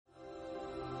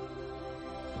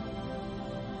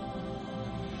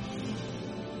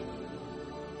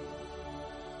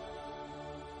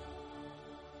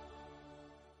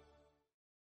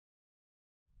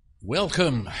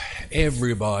Welcome,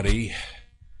 everybody,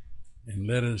 and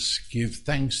let us give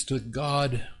thanks to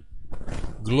God.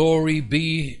 Glory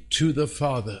be to the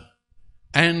Father,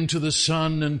 and to the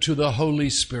Son, and to the Holy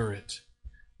Spirit,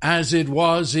 as it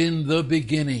was in the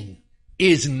beginning,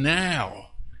 is now,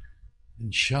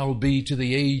 and shall be to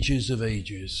the ages of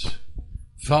ages.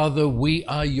 Father, we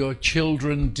are your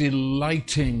children,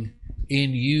 delighting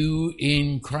in you,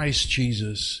 in Christ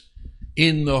Jesus,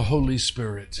 in the Holy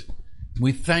Spirit.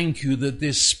 We thank you that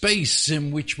this space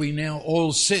in which we now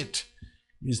all sit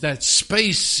is that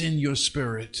space in your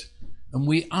Spirit. And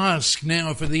we ask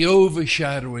now for the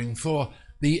overshadowing, for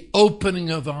the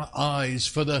opening of our eyes,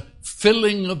 for the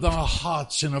filling of our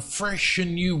hearts in a fresh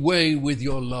and new way with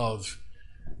your love.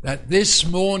 That this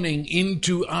morning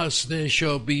into us there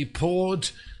shall be poured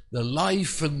the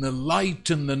life and the light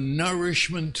and the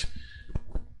nourishment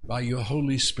by your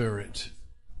Holy Spirit.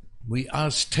 We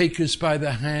ask, take us by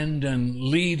the hand and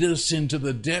lead us into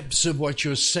the depths of what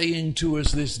you're saying to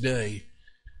us this day.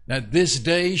 That this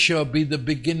day shall be the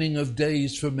beginning of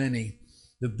days for many.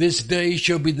 That this day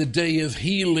shall be the day of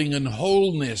healing and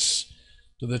wholeness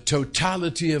to the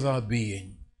totality of our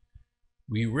being.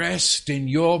 We rest in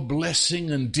your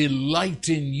blessing and delight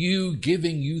in you,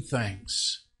 giving you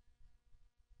thanks.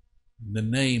 In the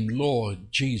name,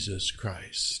 Lord Jesus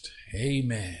Christ.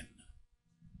 Amen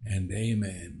and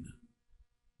amen.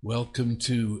 Welcome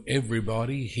to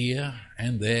everybody here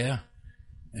and there.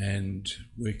 And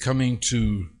we're coming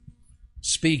to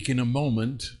speak in a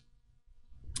moment.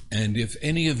 And if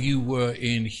any of you were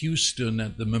in Houston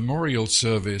at the memorial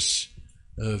service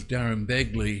of Darren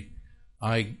Begley,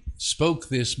 I spoke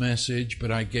this message, but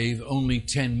I gave only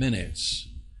 10 minutes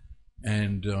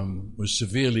and was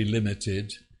severely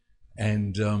limited.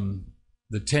 And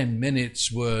the 10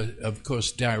 minutes were, of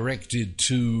course, directed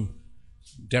to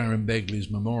Darren Begley's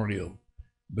memorial.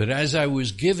 But as I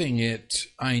was giving it,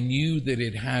 I knew that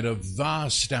it had a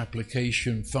vast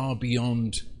application far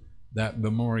beyond that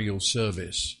memorial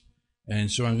service. And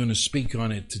so I'm going to speak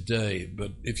on it today.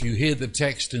 But if you hear the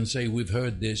text and say, we've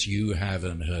heard this, you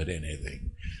haven't heard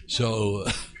anything. So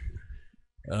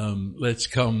let's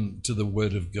come to the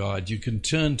Word of God. You can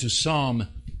turn to Psalm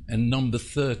and number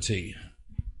 30.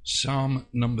 Psalm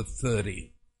number 30.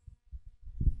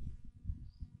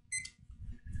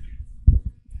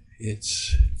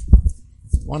 It's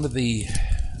one of the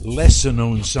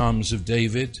lesser-known Psalms of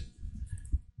David,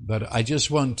 but I just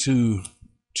want to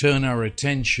turn our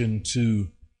attention to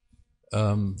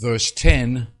verse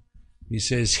 10. He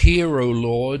says, "Hear, O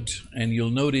Lord," and you'll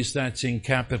notice that's in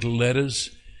capital letters,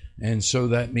 and so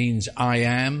that means I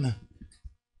am.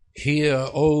 "Hear,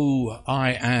 O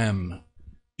I am,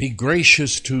 be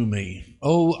gracious to me.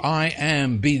 O I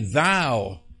am, be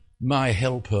thou my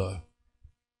helper.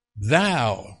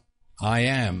 Thou, I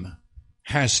am,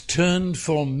 hast turned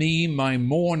for me my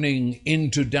mourning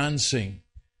into dancing.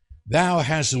 Thou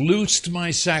hast loosed my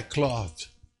sackcloth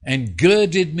and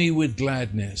girded me with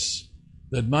gladness,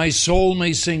 that my soul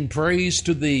may sing praise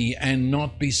to thee and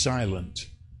not be silent.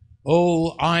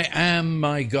 O I am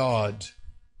my God,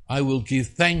 I will give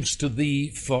thanks to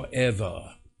thee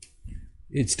forever."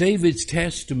 It's David's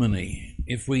testimony.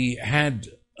 If we had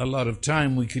a lot of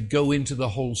time, we could go into the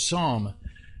whole psalm.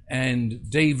 And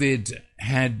David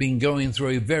had been going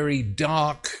through a very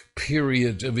dark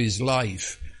period of his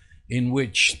life in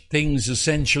which things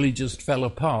essentially just fell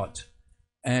apart.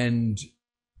 And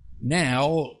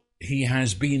now he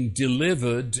has been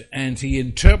delivered, and he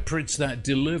interprets that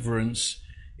deliverance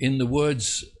in the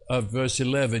words of verse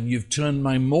 11. "You've turned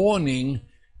my mourning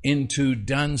into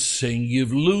dancing.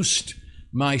 You've loosed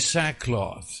my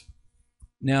sackcloth."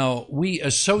 Now, we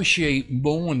associate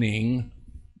mourning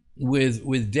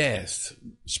with death,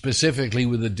 specifically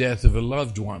with the death of a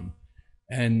loved one.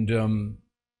 And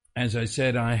as I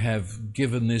said, I have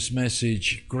given this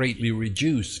message greatly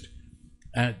reduced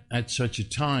at such a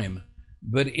time.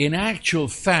 But in actual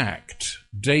fact,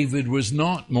 David was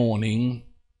not mourning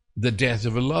the death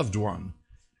of a loved one.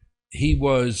 He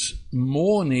was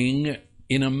mourning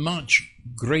in a much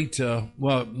greater,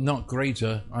 well, not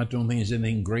greater, I don't think there's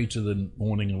anything greater than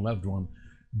mourning a loved one,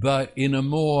 but in a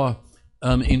more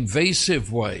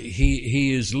invasive way.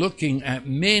 He is looking at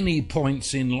many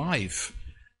points in life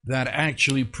that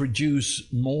actually produce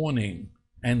mourning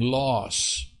and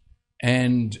loss.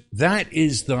 And that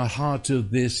is the heart of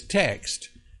this text.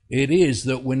 It is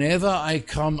that whenever I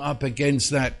come up against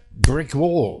that brick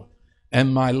wall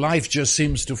and my life just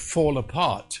seems to fall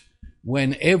apart,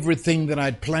 when everything that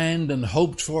I'd planned and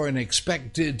hoped for and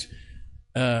expected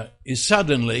is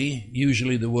suddenly,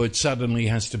 usually the word suddenly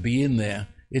has to be in there,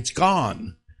 it's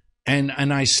gone. And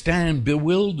I stand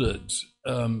bewildered.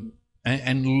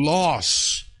 and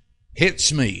loss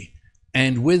hits me.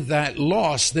 And with that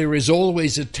loss, there is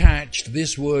always attached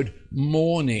this word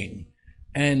mourning,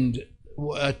 and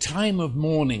a time of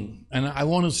mourning. And I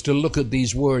want us to look at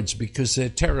these words because they're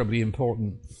terribly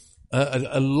important.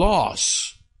 A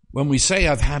loss, when we say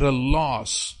I've had a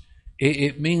loss,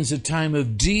 it means a time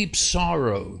of deep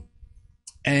sorrow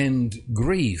and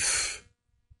grief.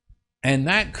 And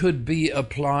that could be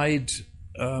applied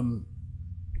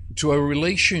to a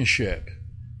relationship,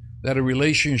 that a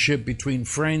relationship between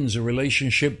friends, a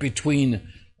relationship between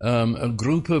a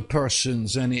group of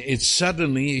persons, and it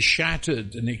suddenly is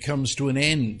shattered and it comes to an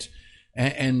end.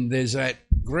 And there's that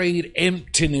great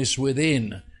emptiness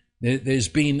within. There's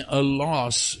been a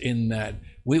loss in that.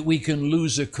 We can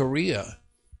lose a career.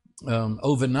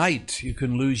 Overnight, you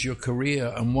can lose your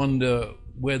career and wonder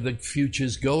where the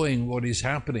future's going, what is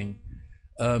happening.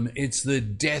 It's the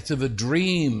death of a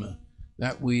dream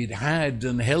that we'd had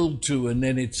and held to, and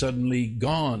then it's suddenly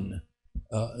gone.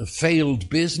 A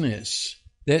failed business.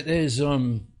 There's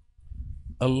a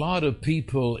lot of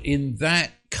people in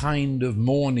that kind of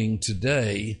mourning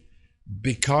today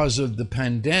because of the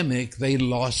pandemic. They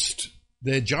lost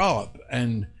their job,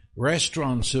 and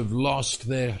restaurants have lost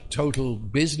their total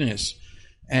business.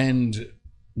 And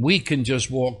we can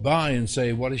just walk by and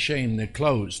say, what a shame they're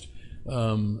closed,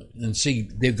 and see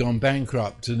they've gone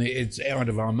bankrupt, and it's out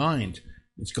of our mind.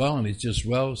 It's gone. It's just,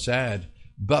 well, sad.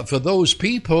 But for those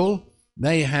people,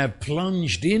 they have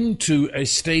plunged into a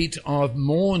state of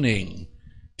mourning.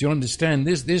 Do you understand?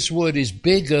 This word is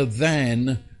bigger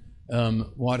than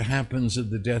what happens at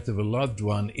the death of a loved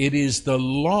one. It is the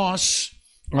loss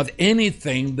of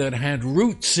anything that had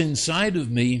roots inside of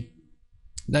me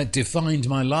that defined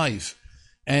my life.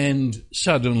 And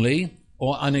suddenly,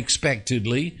 or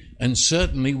unexpectedly, and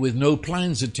certainly with no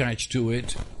plans attached to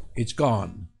it, it's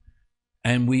gone.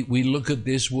 And we look at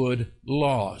this word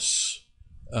loss.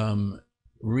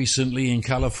 Recently in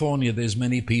California, there's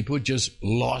many people just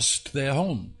lost their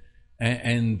home.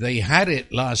 And they had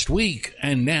it last week,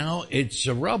 and now it's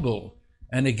a rubble.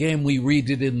 And again, we read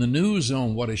it in the news. Oh,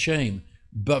 what a shame.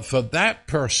 But for that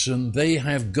person, they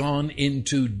have gone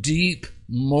into deep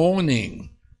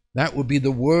mourning. That would be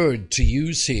the word to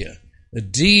use here. A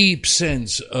deep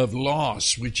sense of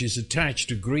loss, which is attached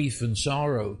to grief and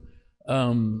sorrow.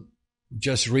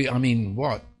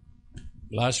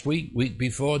 Last week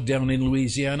before, down in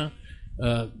Louisiana,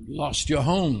 lost your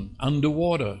home,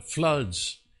 underwater,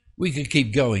 floods. We could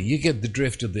keep going. You get the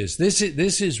drift of this. This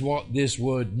is what this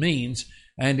word means,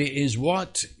 and it is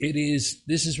what it is.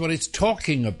 This is what it's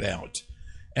talking about.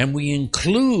 And we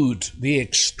include the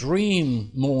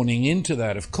extreme mourning into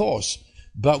that, of course,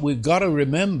 but we've got to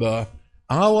remember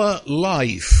our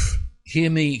life, hear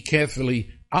me carefully,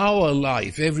 our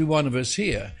life, every one of us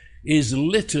here, is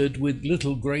littered with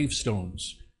little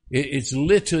gravestones. It's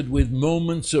littered with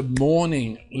moments of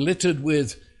mourning, littered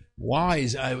with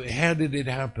whys. How did it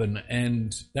happen?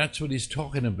 And that's what he's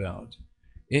talking about.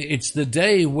 It's the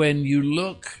day when you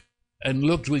look and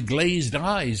looked with glazed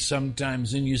eyes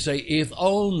sometimes and you say, if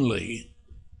only,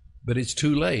 but it's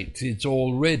too late. It's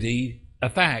already a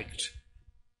fact.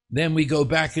 Then we go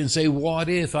back and say, what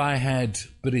if I had,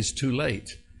 but it's too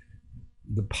late.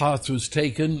 The path was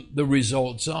taken, the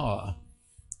results are.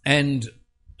 And,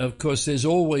 of course, there's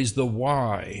always the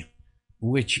why,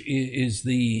 which is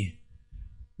the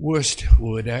worst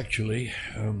word, actually.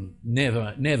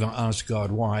 Never ask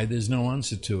God why. There's no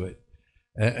answer to it.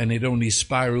 And it only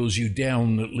spirals you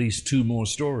down at least 2 more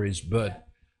stories. But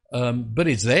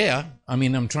it's there. I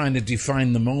mean, I'm trying to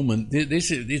define the moment.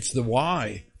 It's the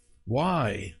why.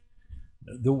 Why?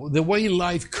 The way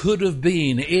life could have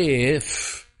been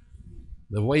if...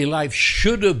 The way life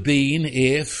should have been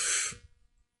if,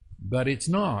 but it's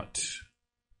not.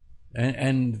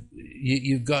 And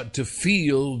you've got to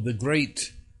feel the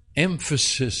great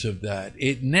emphasis of that.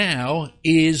 It now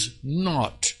is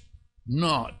not.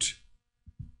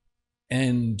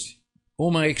 And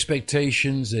all my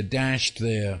expectations are dashed,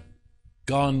 they're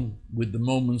gone with the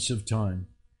moments of time.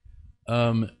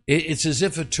 It's as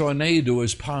if a tornado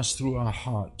has passed through our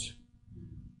heart,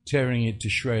 tearing it to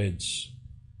shreds.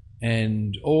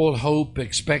 And all hope,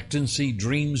 expectancy,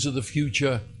 dreams of the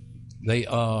future, they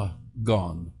are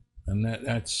gone. And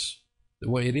that's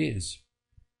the way it is.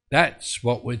 That's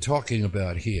what we're talking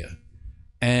about here.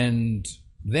 And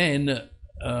then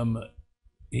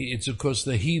it's, of course,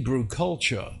 the Hebrew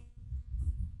culture.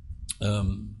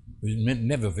 We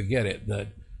never forget it, that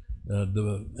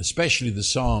especially the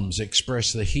Psalms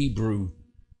express the Hebrew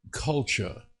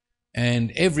culture.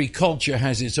 And every culture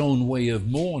has its own way of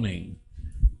mourning.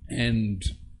 And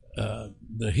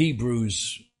the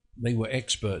Hebrews, they were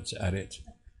experts at it.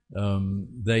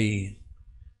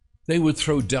 They would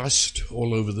throw dust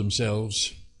all over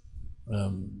themselves,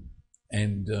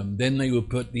 and then they would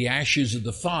put the ashes of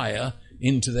the fire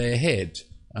into their head.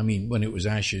 I mean, when it was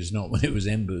ashes, not when it was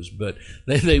embers, but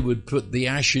they would put the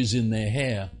ashes in their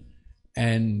hair.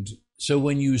 And so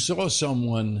when you saw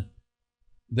someone,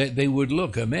 they would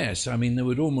look a mess. I mean, they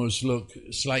would almost look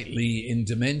slightly in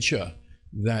dementia,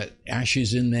 that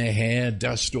ashes in their hair,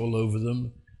 dust all over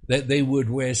them. That they would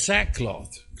wear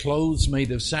sackcloth, clothes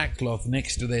made of sackcloth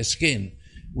next to their skin,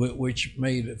 which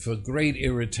made for great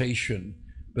irritation.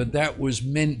 But that was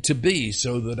meant to be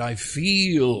so that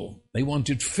they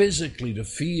wanted physically to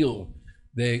feel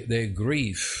their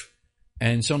grief.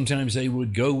 And sometimes they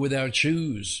would go without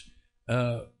shoes.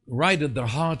 Right at the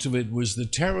heart of it was the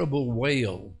terrible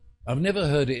wail. I've never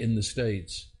heard it in the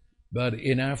States, but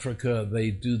in Africa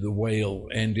they do the wail,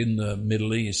 and in the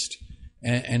Middle East.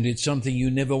 And it's something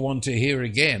you never want to hear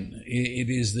again. It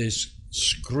is this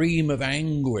scream of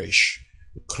anguish,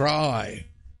 cry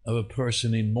of a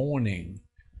person in mourning.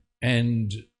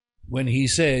 And when he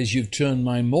says, "You've turned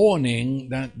my mourning,"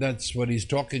 that's what he's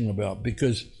talking about.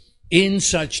 Because in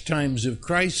such times of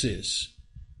crisis,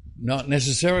 not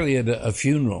necessarily at a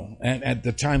funeral, at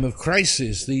the time of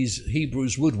crisis, these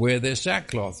Hebrews would wear their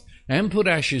sackcloth and put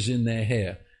ashes in their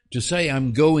hair to say,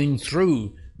 "I'm going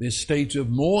through this state of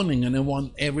mourning, and I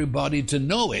want everybody to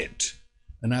know it,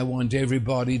 and I want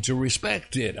everybody to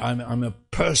respect it. I'm a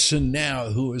person now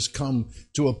who has come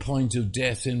to a point of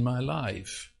death in my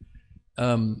life."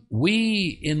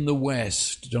 We in the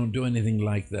West don't do anything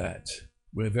like that.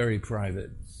 We're very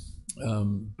private,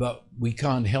 but we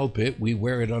can't help it. We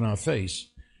wear it on our face,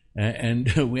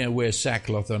 and we wear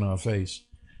sackcloth on our face,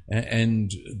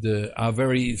 and our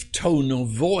very tone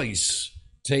of voice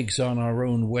takes on our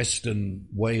own Western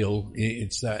wail.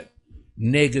 It's that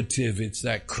negative, it's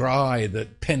that cry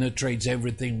that penetrates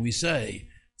everything we say.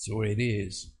 It's the way it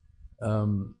is.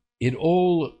 It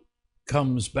all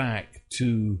comes back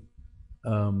to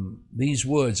these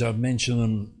words. I've mentioned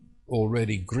them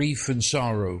already: grief and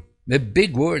sorrow. They're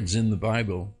big words in the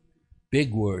Bible,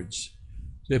 big words.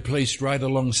 They're placed right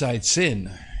alongside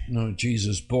sin. You know,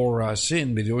 Jesus bore our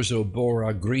sin, but he also bore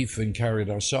our grief and carried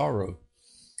our sorrow.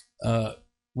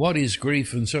 What is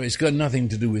grief and sorrow? It's got nothing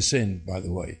to do with sin, by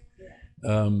the way.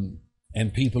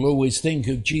 And people always think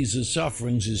of Jesus'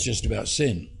 sufferings as just about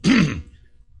sin.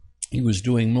 He was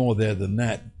doing more there than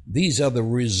that. These are the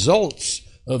results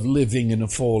of living in a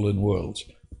fallen world.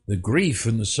 The grief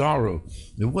and the sorrow.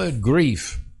 The word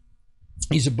grief,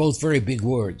 these are both very big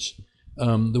words.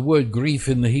 The word grief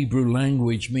in the Hebrew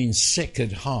language means sick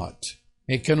at heart.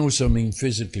 It can also mean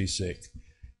physically sick.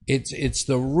 It's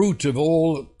the root of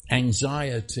all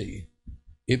anxiety.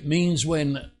 It means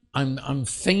when I'm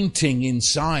fainting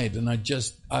inside and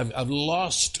I've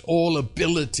lost all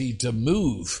ability to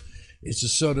move. It's a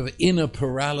sort of inner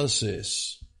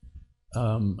paralysis.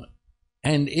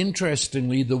 And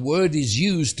interestingly, the word is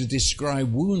used to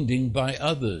describe wounding by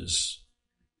others.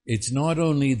 It's not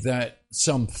only that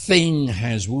something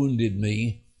has wounded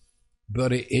me,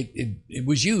 but it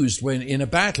was used when in a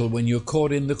battle, when you're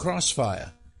caught in the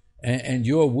crossfire and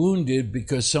you're wounded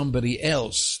because somebody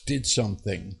else did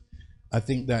something. I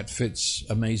think that fits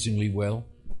amazingly well,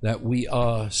 that we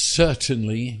are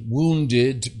certainly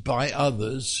wounded by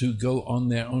others who go on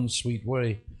their own sweet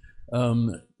way.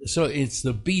 So it's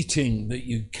the beating that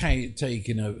you take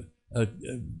in a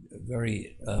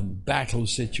very battle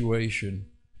situation.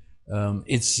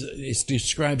 It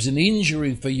describes an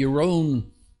injury for your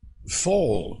own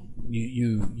fall.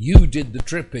 You did the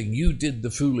tripping, you did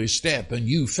the foolish step, and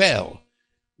you fell.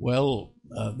 Well,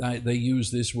 they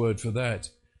use this word for that.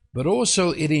 But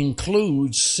also it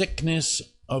includes sickness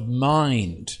of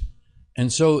mind.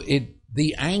 And so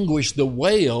the anguish, the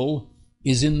wail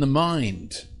is in the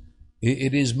mind.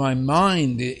 It is my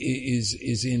mind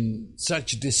is in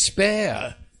such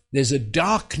despair. There's a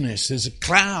darkness, there's a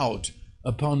cloud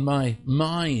upon my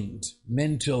mind,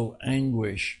 mental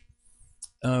anguish.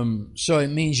 So it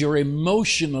means you're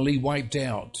emotionally wiped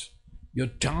out. You're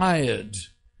tired.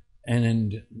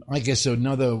 And I guess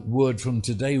another word from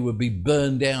today would be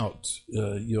burned out.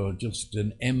 You're just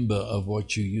an ember of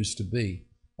what you used to be.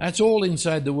 That's all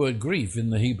inside the word grief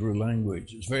in the Hebrew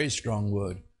language. It's a very strong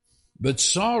word. But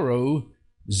sorrow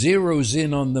zeroes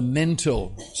in on the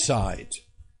mental side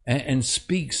and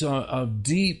speaks of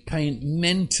deep pain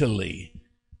mentally,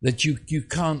 that you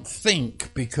can't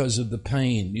think because of the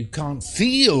pain. You can't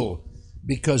feel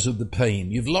because of the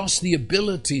pain. You've lost the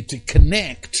ability to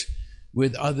connect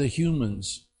with other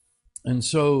humans. And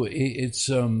so it's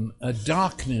a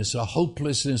darkness, a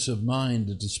hopelessness of mind,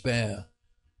 a despair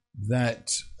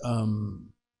that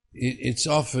it's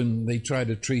often they try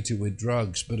to treat it with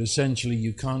drugs, but essentially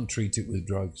you can't treat it with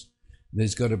drugs.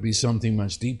 There's got to be something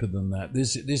much deeper than that.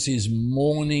 This is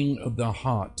mourning of the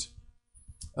heart.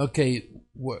 Okay,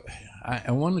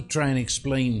 I want to try and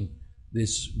explain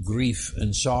this grief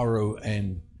and sorrow,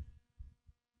 and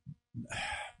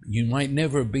you might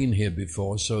never have been here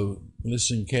before, so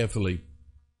listen carefully.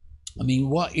 I mean,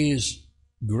 what is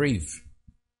grief?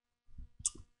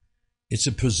 It's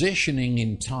a positioning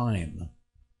in time.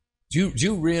 Do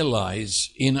you realize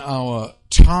in our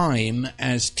time,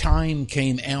 as time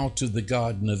came out of the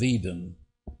Garden of Eden,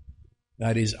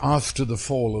 that is after the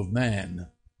fall of man,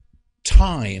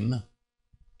 time,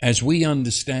 as we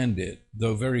understand it,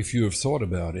 though very few have thought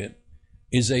about it,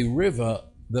 is a river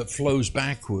that flows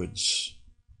backwards.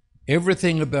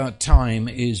 Everything about time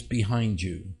is behind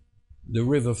you. The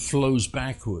river flows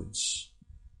backwards.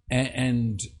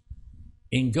 And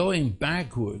in going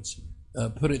backwards,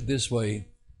 put it this way,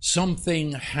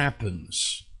 something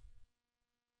happens.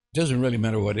 It doesn't really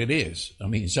matter what it is. I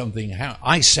mean,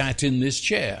 I sat in this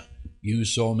chair. You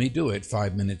saw me do it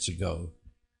 5 minutes ago.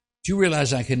 Do you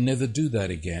realize I can never do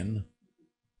that again?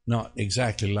 Not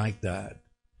exactly like that.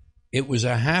 It was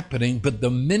a happening, but the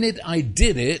minute I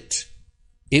did it,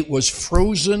 it was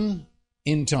frozen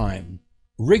in time.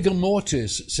 Rigor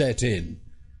mortis set in.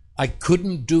 I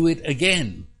couldn't do it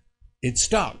again. It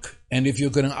stuck. And if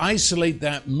you're going to isolate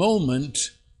that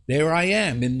moment, there I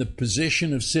am in the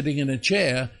position of sitting in a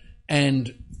chair,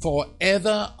 and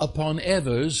forever upon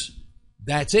evers,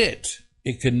 that's it.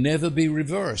 It can never be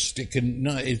reversed.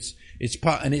 It's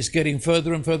part, and it's getting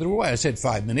further and further away. I said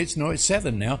 5 minutes. No, it's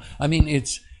 7 now. I mean,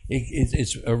 it's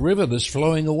a river that's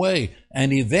flowing away,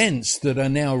 and events that are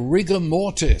now rigor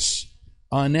mortis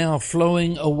are now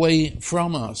flowing away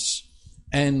from us.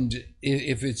 And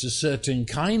if it's a certain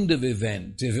kind of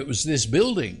event, if it was this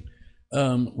building,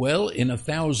 well, in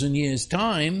 1,000 years'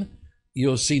 time,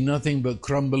 you'll see nothing but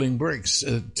crumbling bricks.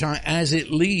 As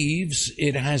it leaves,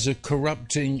 it has a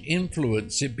corrupting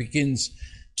influence. It begins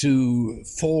to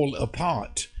fall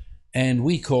apart, and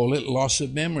we call it loss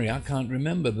of memory. I can't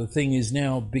remember. The thing is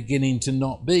now beginning to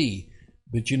not be,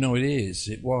 but you know it is.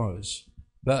 It was.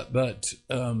 But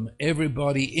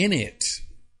everybody in it,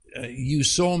 you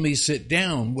saw me sit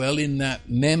down. Well, in that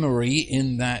memory,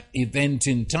 in that event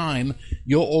in time,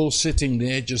 you're all sitting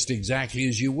there just exactly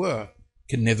as you were.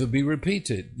 Can never be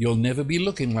repeated. You'll never be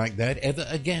looking like that ever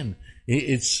again.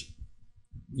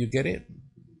 You get it?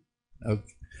 Okay.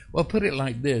 Well, put it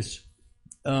like this.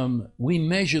 We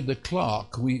measure the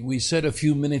clock. We said a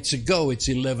few minutes ago it's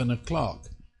 11 o'clock.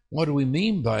 What do we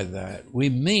mean by that? We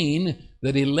mean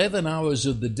that 11 hours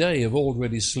of the day have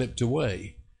already slipped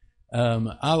away.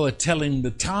 Our telling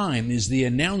the time is the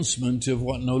announcement of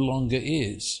what no longer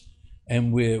is.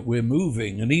 And we're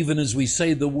moving. And even as we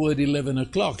say the word 11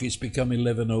 o'clock, it's become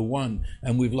 11:01,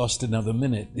 and we've lost another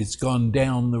minute. It's gone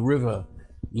down the river,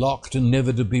 locked and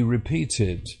never to be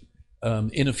repeated.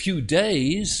 In a few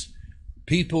days,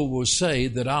 people will say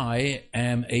that I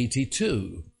am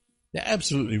 82. They're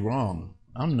absolutely wrong.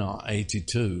 I'm not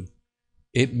 82.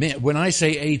 When I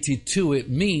say 82, it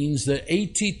means that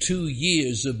 82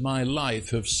 years of my life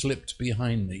have slipped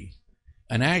behind me.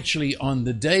 And actually, on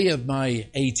the day of my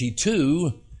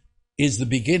 82 is the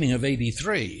beginning of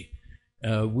 83.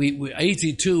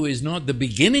 82 is not the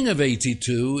beginning of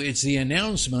 82. It's the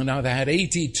announcement I've had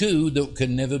 82 that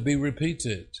can never be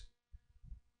repeated.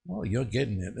 Oh, you're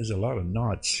getting it. There's a lot of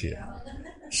nods here,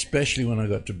 especially when I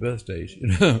got to birthdays.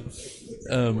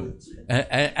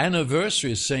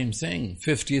 Anniversary is the same thing.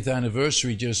 50th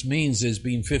anniversary just means there's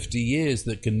been 50 years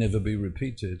that can never be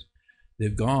repeated.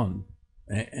 They've gone.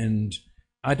 And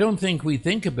I don't think we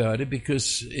think about it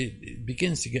because it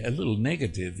begins to get a little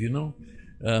negative, you know.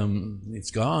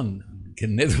 It's gone.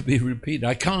 Can never be repeated.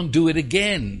 I can't do it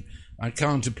again. I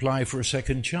can't apply for a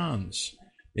second chance.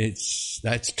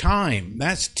 That's time.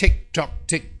 That's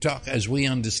tick-tock, as we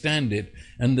understand it.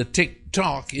 And the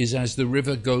tick-tock is as the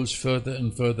river goes further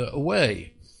and further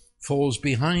away, falls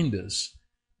behind us.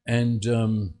 And,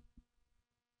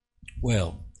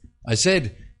 well, I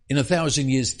said in 1,000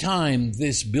 years' time,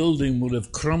 this building will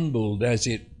have crumbled as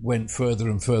it went further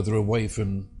and further away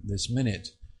from this minute.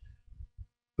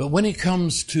 But when it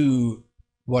comes to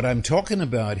what I'm talking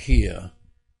about here,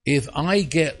 if I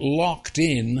get locked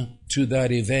in to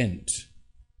that event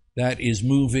that is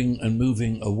moving and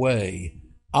moving away,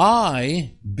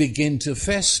 I begin to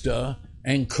fester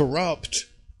and corrupt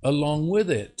along with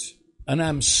it. And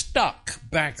I'm stuck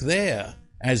back there.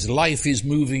 As life is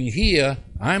moving here,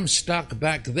 I'm stuck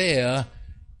back there,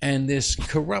 and this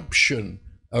corruption,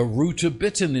 a root of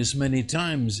bitterness many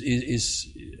times is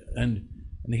and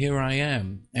And here I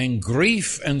am. And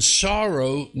grief and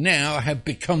sorrow now have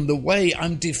become the way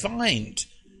I'm defined.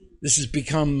 This has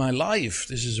become my life.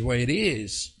 This is the way it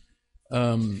is.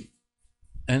 And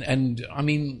I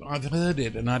mean, I've heard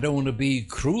it, and I don't want to be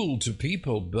cruel to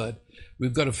people, but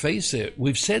we've got to face it.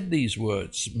 We've said these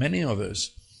words, many of us,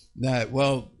 that,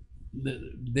 well,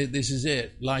 this is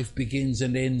it. Life begins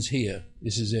and ends here.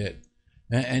 This is it.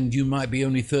 And you might be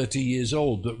only 30 years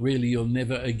old, but really you'll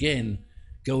never again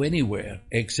go anywhere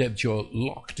except you're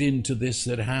locked into this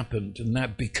that happened, and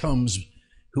that becomes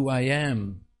who I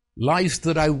am. Life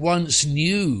that I once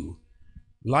knew,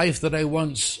 life that I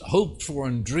once hoped for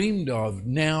and dreamed of,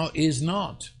 now is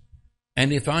not.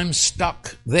 And if I'm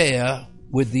stuck there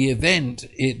with the event,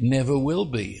 it never will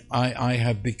be. I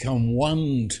have become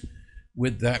one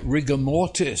with that rigor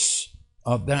mortis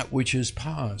of that which has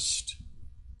passed.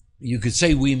 You could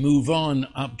say we move on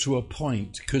up to a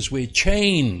point because we're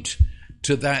chained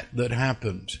to that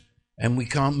happened, and we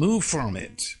can't move from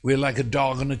it. We're like a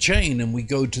dog on a chain, and we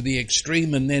go to the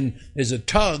extreme, and then there's a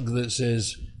tug that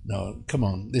says, no, come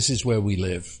on, this is where we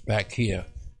live, back here.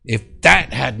 If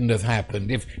that hadn't have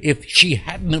happened, if she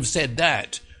hadn't have said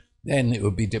that, then it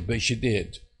would be different, but she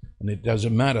did. And it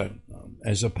doesn't matter.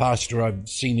 As a pastor, I've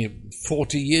seen it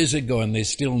 40 years ago, and they've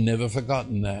still never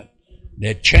forgotten that.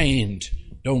 They're chained.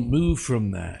 Don't move from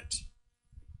that.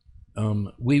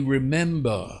 We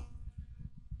remember.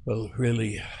 Well,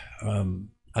 really,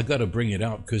 I got to bring it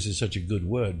out because it's such a good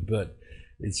word, but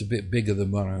it's a bit bigger than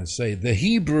what I say. The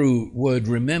Hebrew word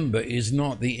remember is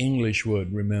not the English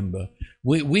word remember.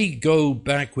 We go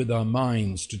back with our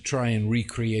minds to try and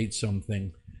recreate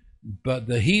something, but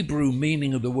the Hebrew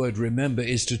meaning of the word remember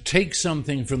is to take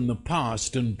something from the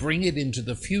past and bring it into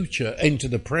the future, into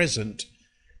the present,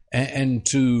 and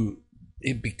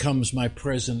it becomes my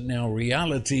present now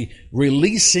reality,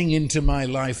 releasing into my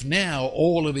life now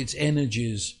all of its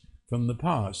energies from the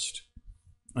past.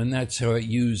 And that's how it's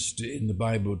used in the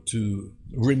Bible to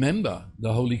remember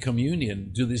the Holy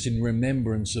Communion. Do this in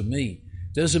remembrance of me.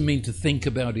 Doesn't mean to think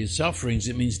about his sufferings.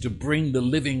 It means to bring the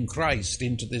living Christ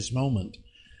into this moment.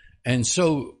 And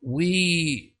so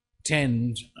we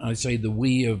tend, I say the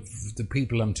we of the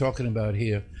people I'm talking about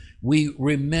here, we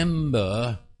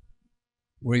remember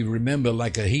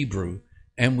like a Hebrew,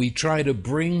 and we try to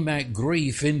bring that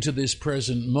grief into this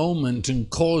present moment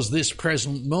and cause this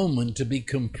present moment to be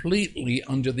completely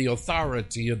under the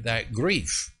authority of that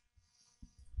grief.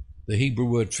 The Hebrew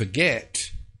word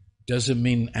forget doesn't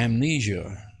mean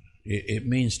amnesia. It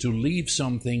means to leave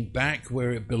something back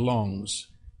where it belongs,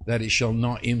 that it shall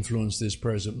not influence this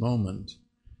present moment.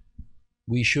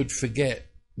 We should forget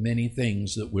many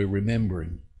things that we're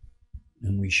remembering.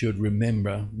 And we should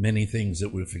remember many things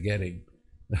that we're forgetting.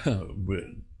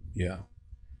 Yeah.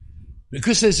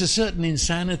 Because there's a certain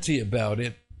insanity about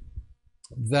it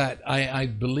that I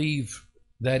believe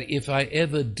that if I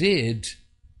ever did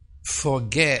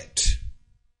forget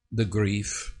the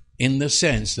grief, in the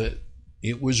sense that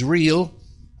it was real,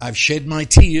 I've shed my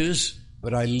tears,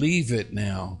 but I leave it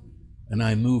now and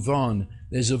I move on,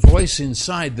 there's a voice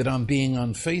inside that I'm being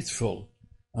unfaithful.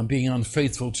 I'm being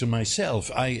unfaithful to myself.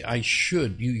 I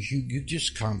should. You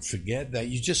just can't forget that.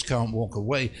 You just can't walk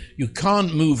away. You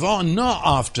can't move on. Not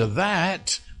after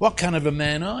that. What kind of a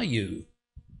man are you?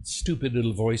 Stupid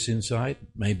little voice inside.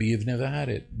 Maybe you've never had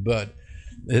it. But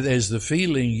there's the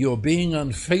feeling you're being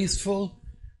unfaithful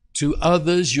to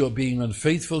others. You're being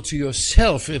unfaithful to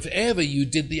yourself. If ever you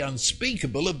did the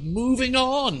unspeakable of moving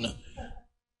on.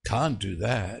 Can't do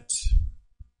that.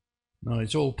 No,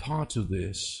 it's all part of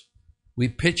this. We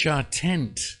pitch our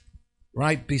tent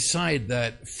right beside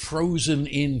that frozen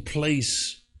in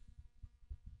place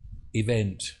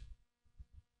event.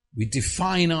 We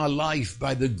define our life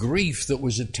by the grief that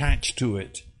was attached to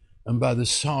it and by the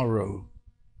sorrow.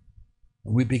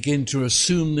 And we begin to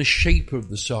assume the shape of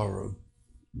the sorrow.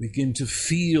 We begin to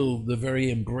feel the very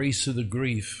embrace of the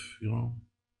grief, you know.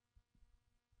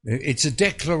 It's a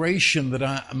declaration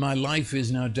that my life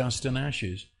is now dust and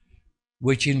ashes.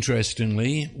 Which,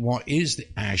 interestingly, what is the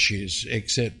ashes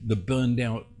except the burned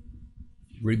out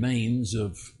remains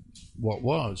of what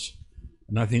was?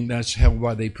 And I think that's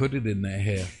why they put it in there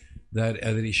here, that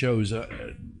it shows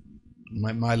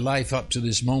my life up to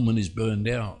this moment is burned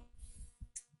out.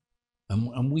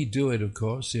 And we do it, of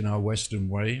course, in our Western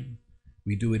way.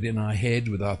 We do it in our head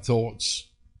with our thoughts,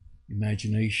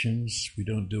 imaginations. We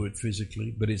don't do it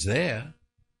physically, but it's there,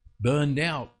 burned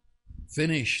out.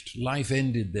 Finished. Life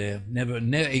ended there. Never.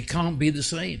 It can't be the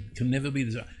same. It can never be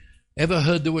the same. Ever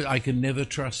heard the word, I can never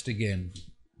trust again?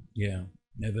 Yeah,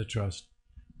 never trust.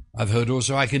 I've heard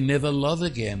also, I can never love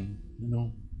again. You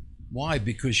know, why?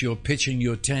 Because you're pitching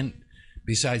your tent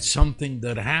besides something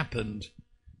that happened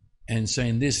and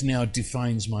saying this now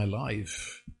defines my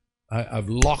life. I've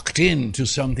locked into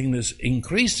something that's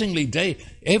increasingly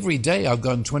every day I've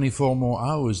gone 24 more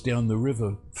hours down the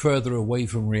river further away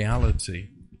from reality.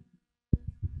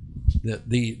 That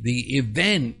the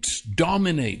event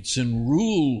dominates and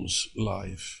rules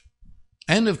life.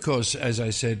 And of course, as I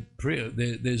said,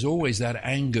 there's always that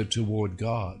anger toward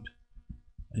God.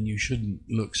 And you shouldn't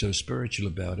look so spiritual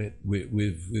about it. We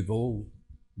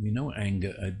know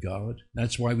anger at God.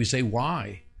 That's why we say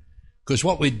why. Because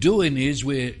what we're doing is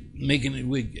we're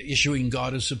issuing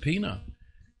God a subpoena.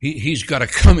 He's got to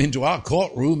come into our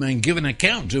courtroom and give an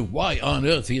account of why on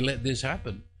earth he let this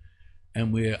happen.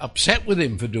 And we're upset with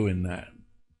him for doing that.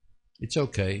 It's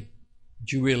okay.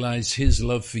 Do you realize his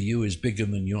love for you is bigger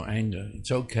than your anger?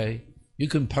 It's okay. You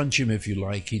can punch him if you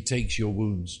like. He takes your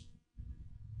wounds.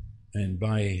 And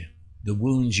by the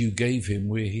wounds you gave him,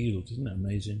 we're healed. Isn't that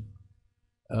amazing?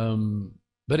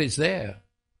 But it's there.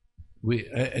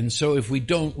 And so if we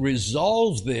don't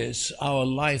resolve this, our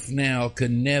life now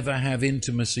can never have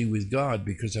intimacy with God,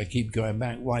 because I keep going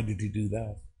back. Why did he do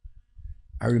that?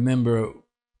 I remember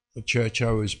a church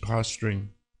I was pastoring,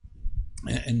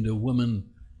 and a woman,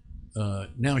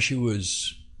 now she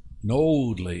was an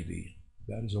old lady,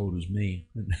 about as old as me,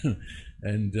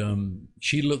 and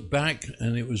she looked back,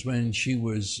 and it was when she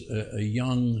was a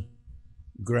young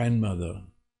grandmother,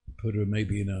 put her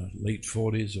maybe in her late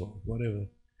 40s or whatever,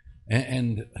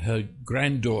 and her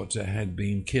granddaughter had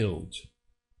been killed,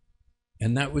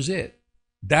 and that was it.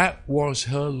 That was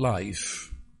her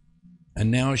life,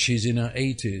 and now she's in her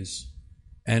 80s.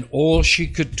 And all she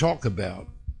could talk about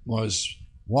was,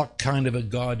 what kind of a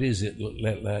God is it that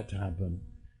let that happen?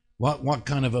 What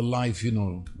kind of a life,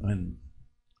 and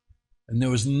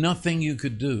there was nothing you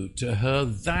could do. To her,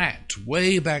 that,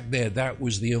 way back there, that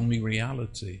was the only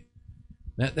reality.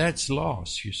 That's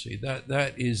loss, you see.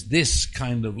 That is this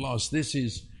kind of loss. This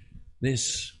is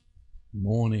this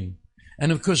mourning.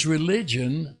 And of course,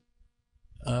 religion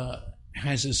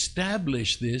has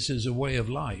established this as a way of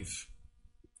life.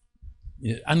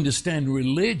 Understand,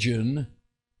 religion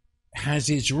has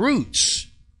its roots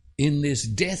in this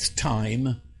death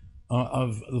time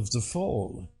of the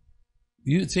fall.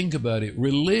 You think about it.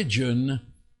 Religion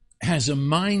has a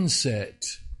mindset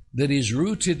that is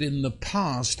rooted in the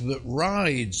past, that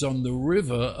rides on the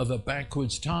river of a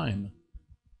backwards time.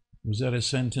 Was that a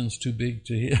sentence too big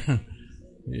to hear?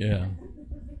 Yeah.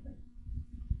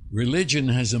 Religion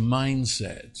has a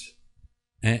mindset,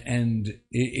 and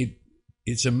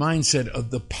it's a mindset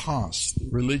of the past.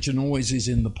 Religion always is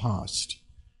in the past.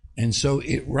 And so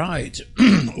it rides,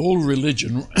 all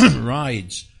religion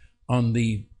rides on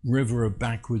the river of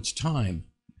backwards time.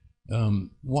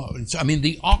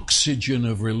 The oxygen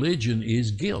of religion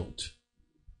is guilt.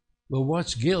 Well,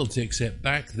 what's guilt except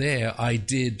back there I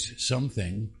did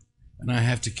something, and I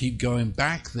have to keep going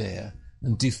back there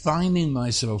and defining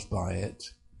myself by it.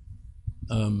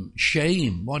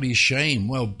 Shame. What is shame?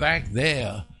 Well, back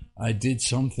there I did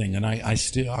something, and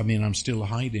I'm still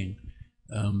hiding,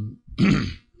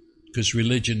 because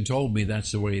religion told me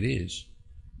that's the way it is.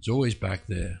 It's always back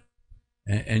there,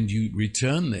 and you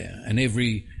return there, and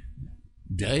every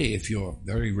day, if you're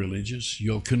very religious,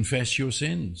 you'll confess your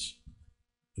sins,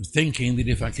 thinking that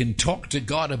if I can talk to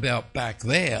God about back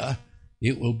there,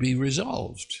 it will be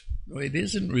resolved. Well, it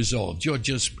isn't resolved. You're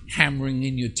just hammering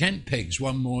in your tent pegs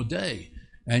one more day,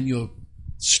 and you're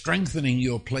strengthening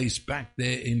your place back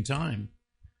there in time.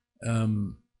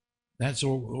 That's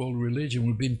all religion.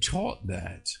 We've been taught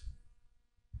that.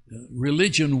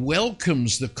 Religion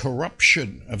welcomes the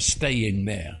corruption of staying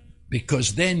there,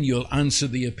 because then you'll answer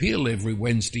the appeal every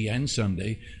Wednesday and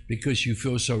Sunday because you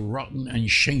feel so rotten and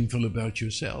shameful about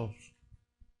yourself.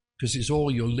 Because it's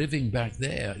all you're living back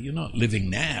there. You're not living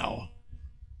now.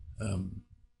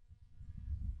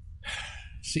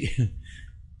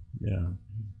 Yeah.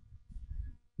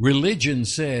 Religion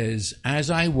says, as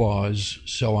I was,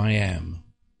 so I am.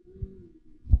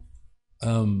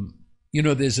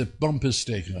 There's a bumper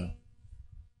sticker.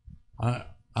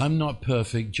 I'm not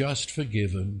perfect, just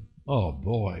forgiven. Oh,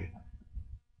 boy.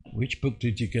 Which book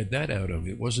did you get that out of?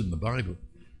 It wasn't the Bible.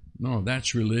 No,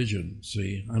 that's religion,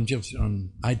 see. I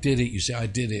did it, you say, I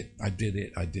did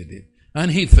it.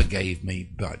 And he forgave me,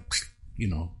 but,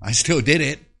 I still did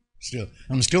it.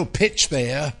 I'm still pitched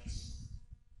there.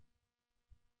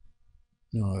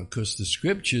 No, because the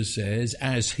scripture says,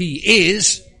 as he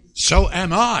is, so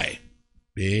am I.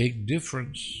 Big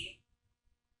difference.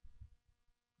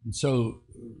 And so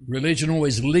religion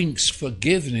always links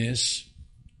forgiveness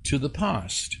to the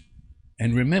past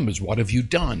and remembers, what have you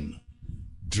done?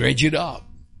 Dredge it up.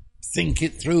 think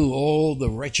it through, all the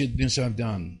wretchedness I've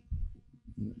done.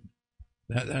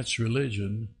 That's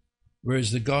religion.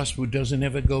 Whereas the gospel doesn't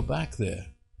ever go back there.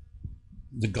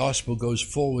 The gospel goes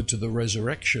forward to the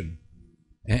resurrection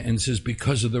and says,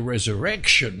 because of the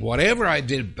resurrection, whatever I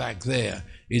did back there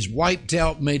is wiped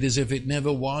out, made as if it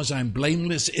never was. I'm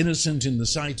blameless, innocent in the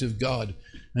sight of God.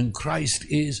 And Christ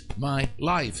is my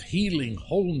life, healing,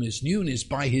 wholeness, newness.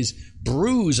 By his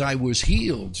bruise I was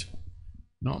healed.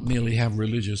 Not merely have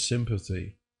religious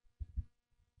sympathy.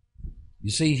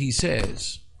 You see, he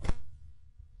says,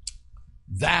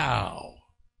 Thou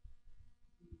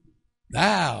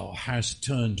hast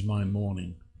turned my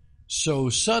mourning. So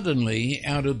suddenly,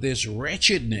 out of this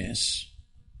wretchedness,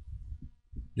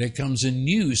 there comes a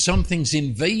new, something's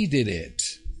invaded it.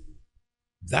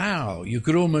 Thou, you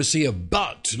could almost see a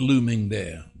but looming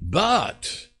there.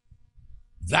 But,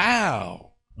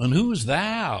 thou, and who's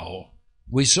thou?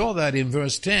 We saw that in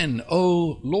verse 10.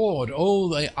 O Lord,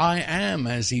 I am,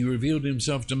 as he revealed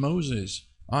himself to Moses.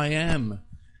 I am.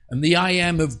 And the I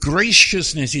am of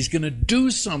graciousness is going to do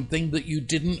something that you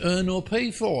didn't earn or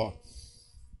pay for.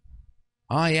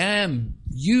 I am.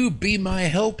 You be my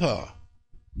helper.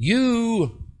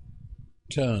 You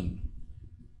turn.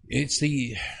 It's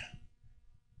the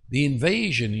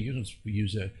invasion. You can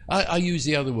use that. I use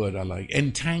the other word I like.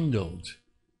 Entangled.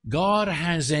 God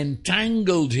has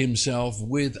entangled himself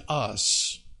with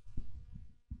us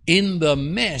in the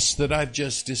mess that I've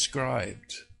just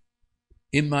described.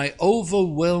 In my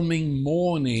overwhelming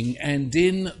mourning and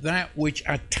in that which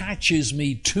attaches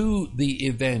me to the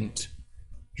event,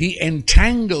 he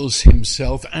entangles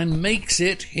himself and makes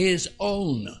it his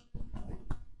own.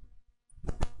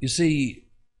 You see,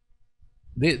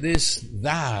 this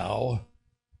thou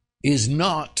is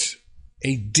not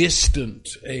a distant,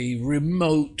 a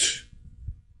remote,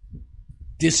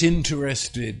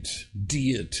 disinterested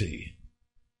deity.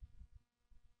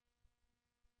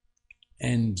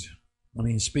 And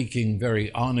speaking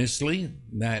very honestly,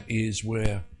 that is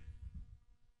where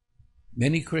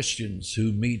many Christians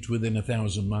who meet within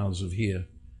 1,000 miles of here,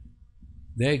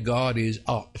 their God is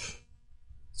up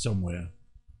somewhere.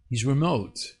 He's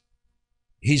remote.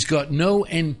 He's got no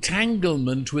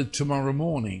entanglement with tomorrow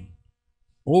morning.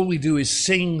 All we do is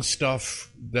sing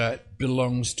stuff that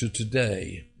belongs to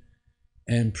today,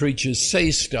 and preachers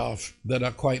say stuff that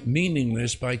are quite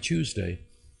meaningless by Tuesday.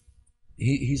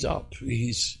 He's up.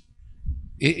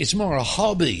 It's more a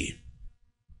hobby.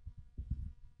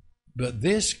 But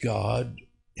this God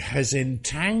has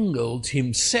entangled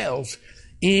himself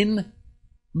in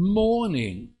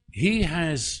mourning. He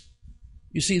has,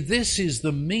 you see, this is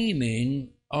the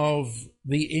meaning of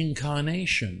the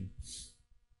incarnation,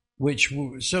 which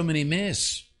so many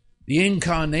miss. The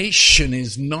incarnation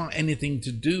is not anything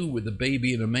to do with the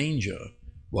baby in a manger.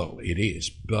 Well, it is,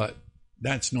 but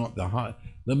that's not the heart.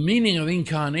 The meaning of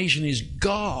incarnation is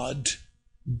God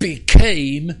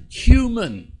became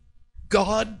human.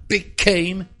 God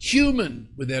became human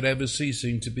without ever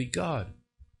ceasing to be God.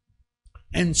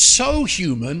 And so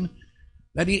human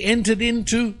that he entered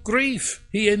into grief.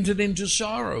 He entered into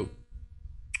sorrow.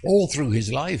 All through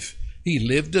his life, he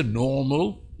lived a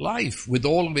normal life with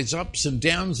all of its ups and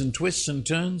downs and twists and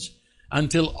turns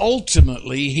until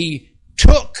ultimately he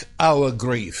took our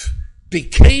grief,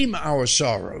 became our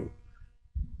sorrow,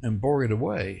 and bore it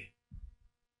away.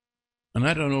 And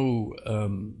I don't know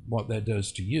what that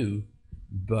does to you,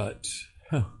 but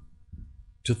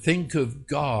to think of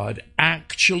God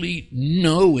actually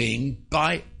knowing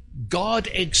by God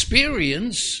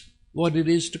experience what it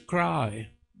is to cry,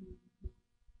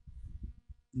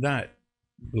 that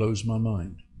blows my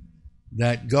mind.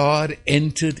 That God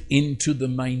entered into the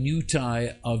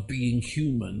minutiae of being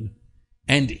human,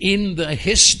 and in the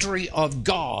history of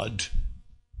God,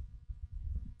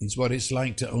 it's what it's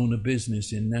like to own a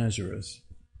business in Nazareth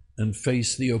and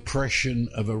face the oppression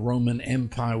of a Roman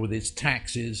Empire with its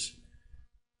taxes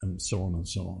and so on and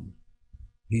so on.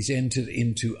 He's entered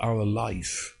into our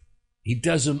life. He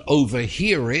doesn't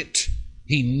overhear it.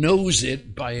 He knows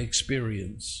it by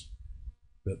experience.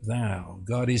 But thou,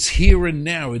 God is here and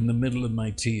now in the middle of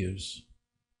my tears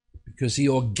because he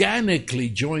organically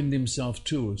joined himself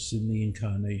to us in the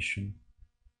incarnation.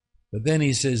 But then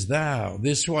he says, thou,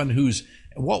 this one who's,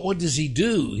 what does he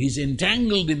do? He's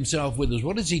entangled himself with us.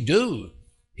 What does he do?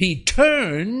 He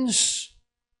turns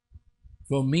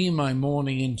for me my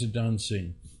mourning into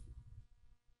dancing.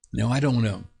 Now, I don't want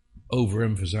to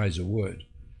overemphasize a word.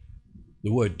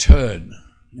 The word turn,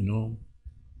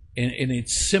 in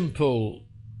its simple,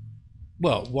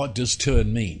 well, what does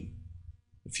turn mean?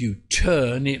 If you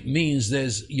turn, it means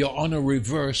you're on a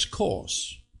reverse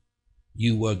course.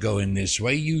 You were going this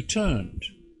way, you turned.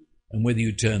 And whether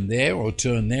you turn there or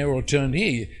turn there or turn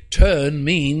here, turn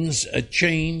means a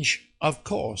change of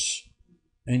course,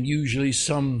 and usually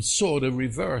some sort of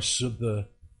reverse of the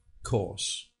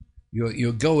course.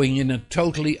 You're going in a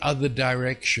totally other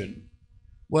direction.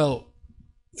 Well,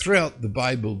 throughout the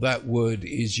Bible, that word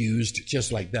is used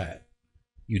just like that.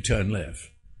 You turn left,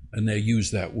 and they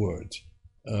use that word.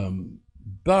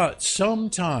 But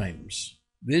sometimes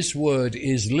this word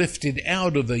is lifted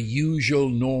out of a usual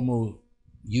normal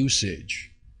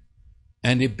usage,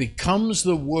 and it becomes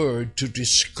the word to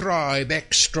describe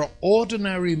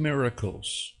extraordinary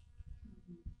miracles.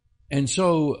 And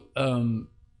so, do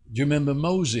you remember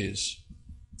Moses?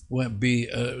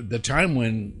 The time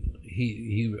when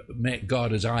he met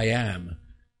God as I am,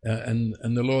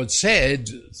 and the Lord said,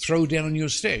 throw down your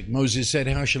stick. Moses said,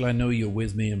 how shall I know you're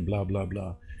with me, and blah, blah,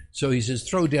 blah. So he says,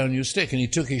 throw down your stick. And he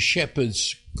took his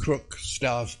shepherd's crook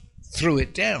staff, threw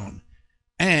it down.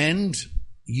 And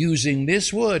using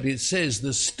this word, it says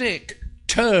the stick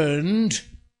turned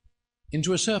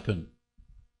into a serpent.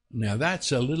 Now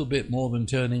that's a little bit more than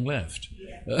turning left.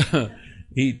 Yeah.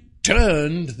 He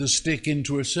turned the stick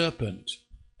into a serpent.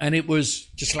 And it was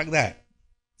just like that.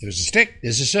 There's a stick,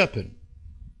 there's a serpent.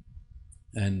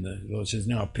 And the Lord says,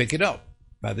 now pick it up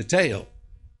by the tail.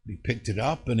 He picked it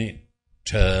up and it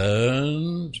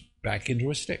turned back into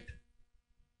a stick.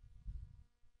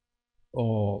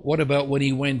 Or what about when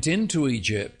he went into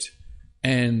Egypt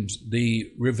and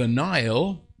the river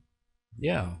Nile,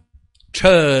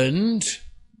 turned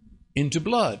into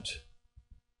blood?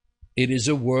 It is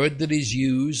a word that is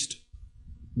used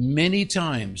many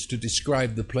times to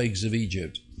describe the plagues of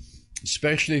Egypt,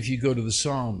 especially if you go to the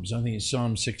Psalms. I think it's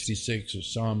Psalm 66 or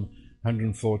Psalm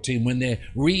 114, when they're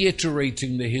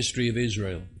reiterating the history of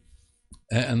Israel.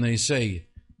 And they say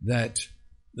that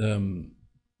the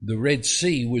Red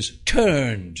Sea was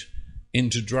turned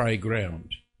into dry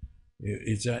ground.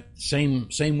 It's that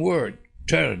same word,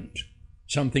 turned.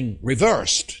 Something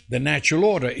reversed. The natural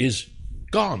order is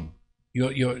gone.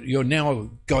 You're now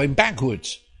going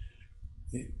backwards.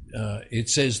 It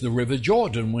says the River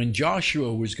Jordan, when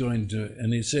Joshua was going to,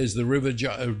 and it says the River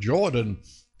Jordan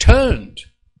turned,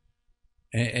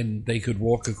 and they could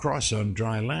walk across on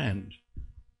dry land.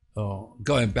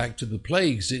 Going back to the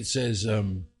plagues, it says,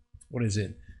 what is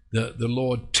it? The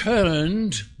Lord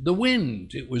turned the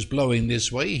wind. It was blowing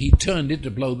this way. He turned it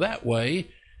to blow that way,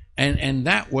 and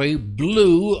that way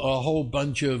blew a whole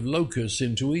bunch of locusts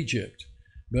into Egypt.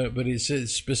 But it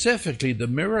says specifically the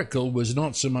miracle was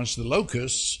not so much the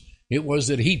locusts, it was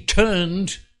that he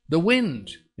turned the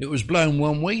wind. It was blowing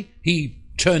one way, he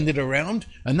turned it around,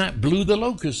 and that blew the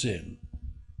locusts in.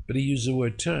 But he used the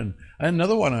word turn.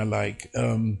 Another one I like,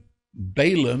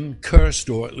 Balaam cursed,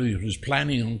 or at least was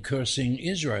planning on cursing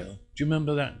Israel. Do you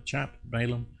remember that chap,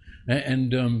 Balaam?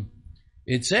 And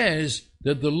it says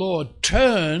that the Lord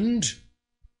turned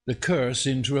the curse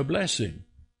into a blessing.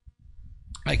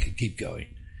 I could keep going.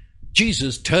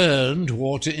 Jesus turned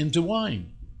water into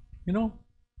wine, you know.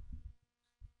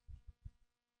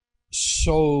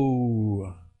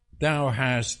 So thou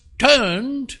hast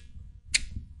turned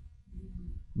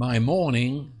my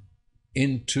mourning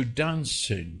into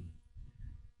dancing.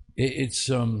 It's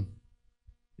a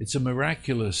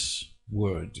miraculous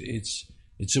word.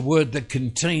 It's a word that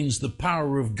contains the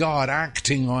power of God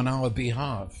acting on our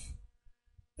behalf.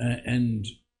 And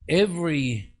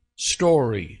every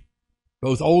story,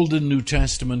 both Old and New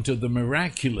Testament, of the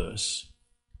miraculous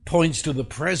points to the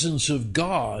presence of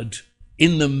God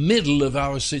in the middle of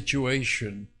our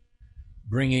situation,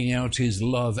 bringing out his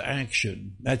love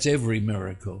action. That's every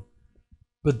miracle.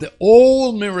 But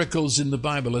all miracles in the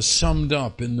Bible are summed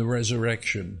up in the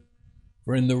resurrection.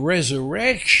 For in the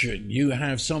resurrection, you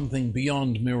have something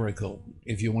beyond miracle.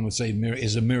 If you want to say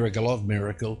is a miracle of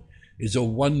miracle, is a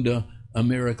wonder, a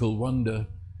miracle wonder.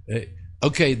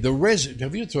 Okay,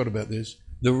 have you thought about this?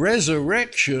 The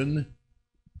resurrection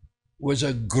was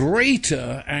a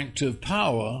greater act of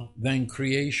power than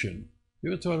creation.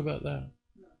 You ever thought about that?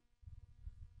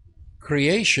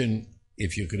 Creation,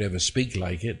 if you could ever speak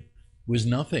like it, was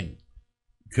nothing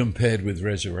compared with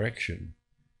resurrection.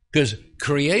 Because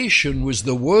creation was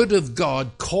the word of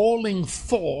God calling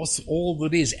forth all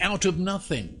that is out of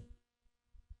nothing.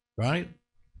 Right?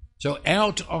 So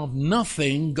out of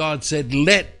nothing, God said,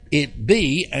 let it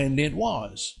be, and it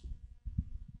was.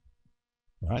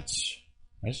 That's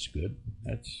good.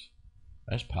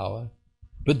 That's power.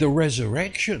 But the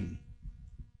resurrection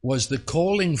was the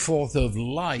calling forth of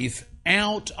life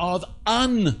out of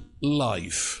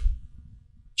unlife.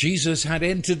 Jesus had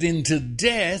entered into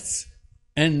death,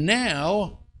 and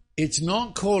now It's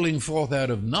not calling forth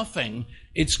out of nothing.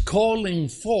 It's calling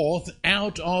forth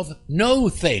out of no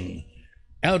thing,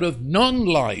 out of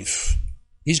non-life.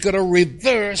 He's got to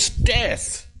reverse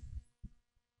death.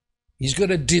 He's got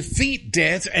to defeat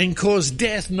death and cause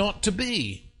death not to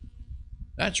be.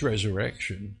 That's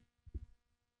resurrection.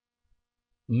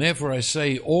 And therefore I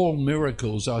say all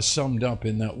miracles are summed up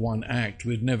in that one act.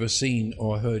 We've never seen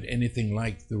or heard anything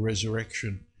like the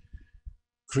resurrection.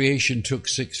 Creation took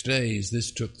 6 days. This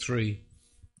took 3.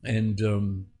 And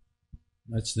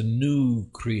that's the new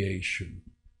creation.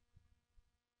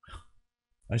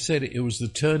 I said it was the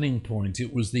turning point.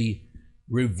 It was the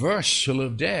reversal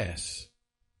of death.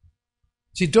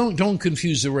 See, don't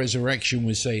confuse the resurrection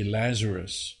with, say,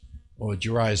 Lazarus or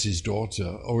Jairus' daughter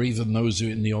or even those who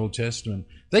in the Old Testament.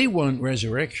 They weren't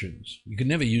resurrections. You can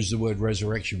never use the word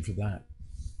resurrection for that.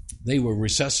 They were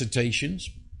resuscitations.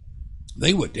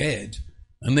 They were dead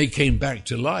and they came back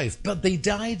to life, but they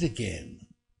died again.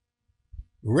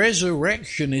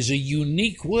 Resurrection is a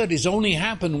unique word. It's only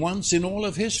happened once in all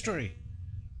of history.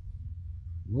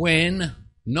 When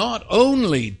not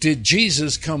only did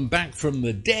Jesus come back from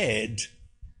the dead,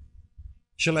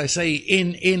 shall I say,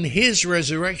 in his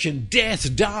resurrection,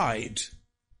 death died.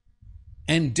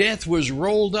 And death was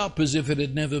rolled up as if it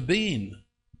had never been.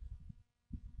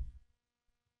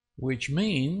 Which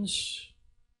means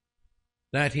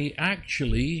that he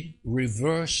actually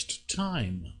reversed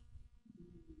time.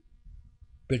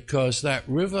 Because that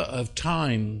river of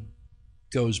time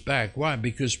goes back. Why?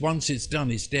 Because once it's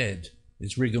done, it's dead.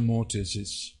 It's rigor mortis. It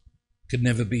could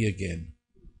never be again.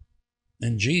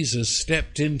 And Jesus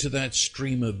stepped into that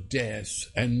stream of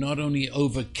death and not only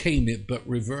overcame it, but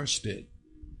reversed it.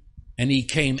 And he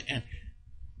came,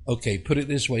 okay, put it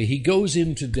this way. He goes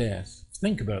into death.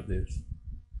 Think about this.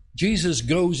 Jesus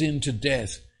goes into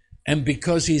death, and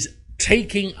because he's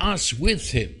taking us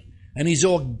with him, and he's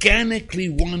organically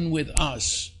one with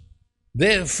us,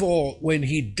 therefore, when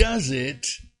he does it,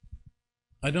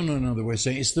 I don't know another way of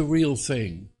saying it, it's the real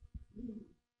thing.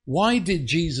 Why did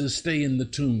Jesus stay in the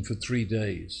tomb for 3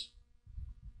 days?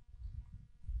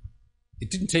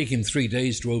 It didn't take him 3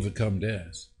 days to overcome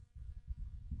death.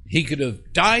 He could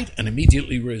have died and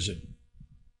immediately risen.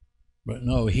 But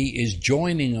no, he is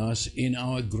joining us in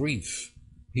our grief.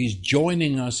 He's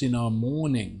joining us in our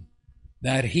mourning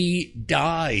that he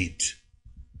died.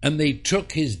 And they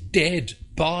took his dead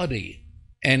body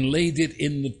and laid it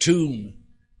in the tomb.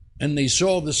 And they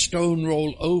saw the stone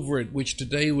roll over it, which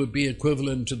today would be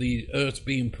equivalent to the earth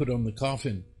being put on the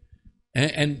coffin.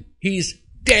 And he's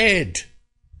dead.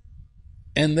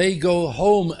 And they go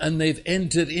home and they've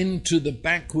entered into the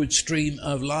backward stream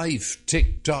of life.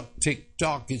 Tick tock, tick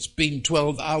tock. It's been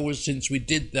 12 hours since we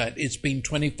did that. It's been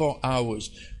 24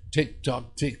 hours. Tick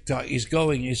tock, tick tock. He's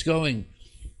going, he's going.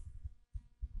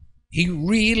 He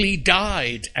really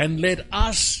died and let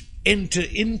us enter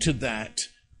into that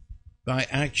by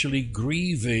actually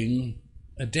grieving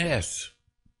a death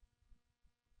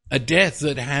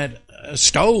that had a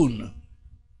stone.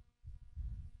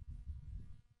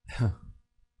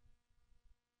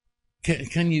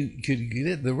 Can you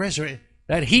get the resurrection?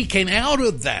 That he came out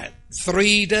of that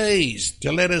 3 days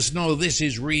to let us know this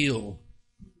is real.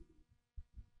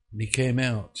 And he came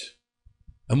out.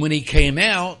 And when he came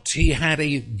out, he had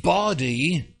a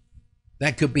body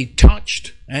that could be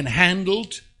touched and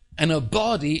handled, and a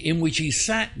body in which he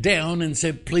sat down and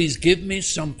said, please give me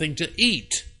something to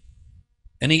eat.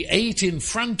 And he ate in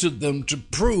front of them to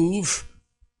prove,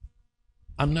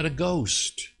 I'm not a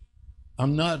ghost.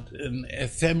 I'm not an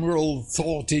ephemeral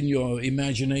thought in your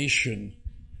imagination.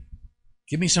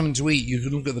 Give me something to eat. You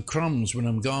can look at the crumbs when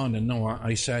I'm gone and know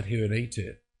I sat here and ate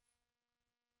it.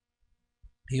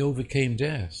 He overcame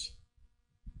death.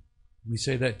 We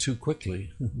say that too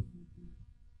quickly.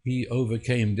 He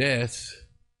overcame death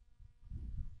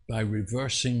by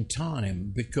reversing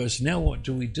time. Because now what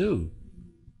do we do?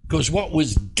 Because what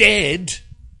was dead,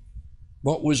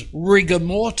 what was rigor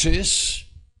mortis,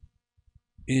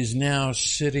 is now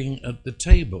sitting at the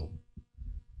table.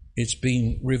 It's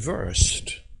been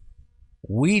reversed.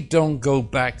 We don't go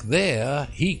back there.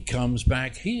 He comes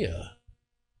back here.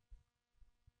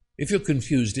 If you're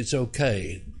confused, it's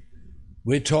okay.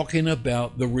 We're talking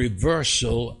about the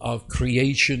reversal of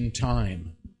creation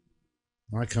time.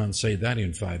 I can't say that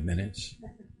in 5 minutes.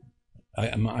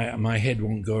 My head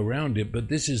won't go around it, but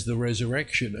this is the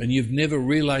resurrection, and you've never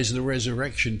realized the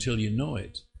resurrection till you know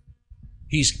it.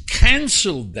 He's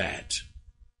cancelled that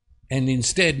and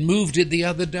instead moved it the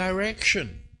other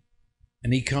direction,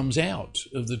 and he comes out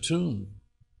of the tomb.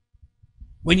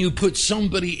 When you put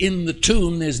somebody in the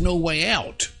tomb, there's no way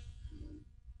out.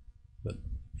 But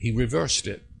he reversed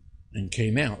it and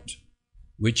came out.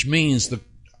 which means the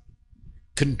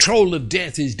control of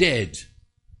death is dead.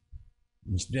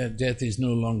 Death is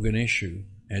no longer an issue,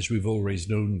 as we've always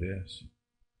known death.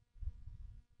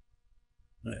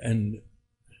 And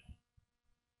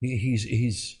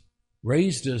he's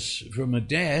raised us from a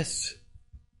death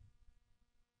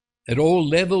at all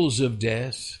levels of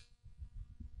death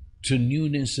to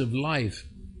newness of life.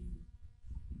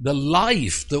 The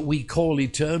life that we call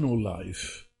eternal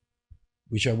life,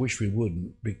 which I wish we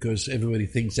wouldn't, because everybody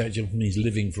thinks that just means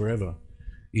living forever.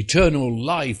 Eternal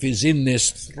life is in this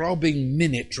throbbing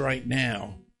minute right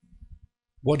now.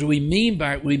 What do we mean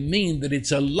by it? We mean that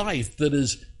it's a life that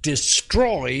has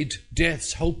destroyed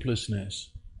death's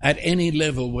hopelessness at any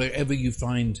level, wherever you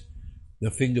find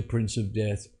the fingerprints of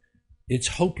death. Its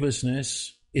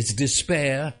hopelessness, its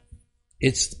despair,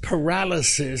 its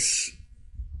paralysis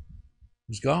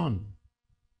is gone.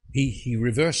 He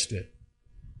reversed it.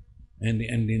 And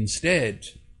instead,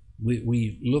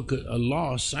 we look at a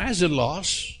loss as a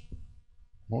loss,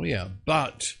 oh yeah,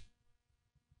 but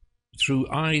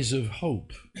through eyes of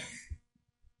hope.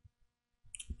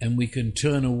 And we can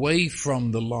turn away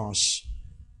from the loss,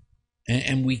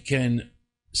 and we can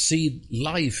see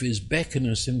life is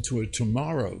beckoning us into a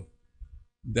tomorrow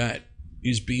that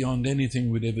is beyond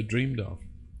anything we'd ever dreamed of.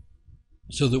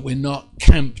 So that we're not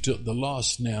camped at the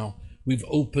loss now. We've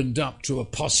opened up to a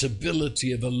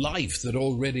possibility of a life that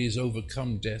already has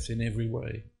overcome death in every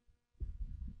way.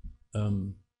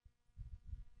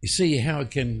 You see, how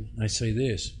can I say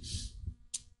this?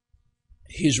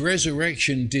 His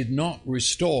resurrection did not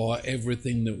restore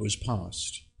everything that was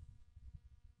past.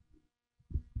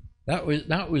 That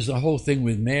was the whole thing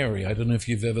with Mary. I don't know if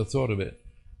you've ever thought of it.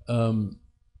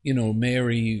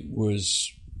 Mary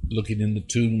was looking in the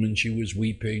tomb and she was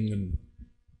weeping,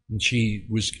 and she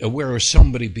was aware of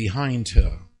somebody behind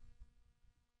her.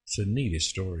 It's the neatest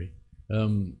story.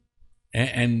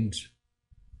 And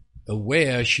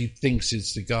aware, she thinks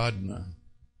it's the gardener.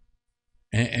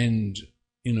 And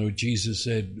Jesus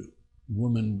said,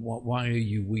 "Woman, why are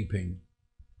you weeping?"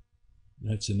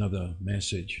 That's another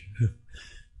message.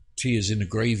 Tears in a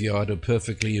graveyard are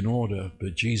perfectly in order,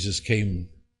 but Jesus came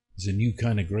as a new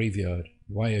kind of graveyard.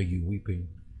 Why are you weeping?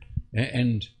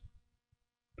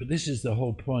 But this is the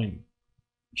whole point.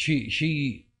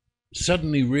 She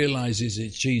suddenly realizes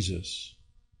it's Jesus.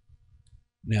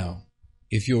 Now,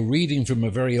 if you're reading from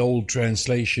a very old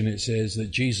translation, it says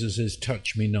that Jesus says,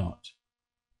 "Touch me not."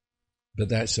 But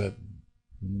that's no,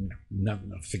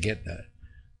 forget that.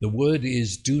 The word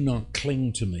is, "Do not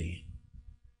cling to me."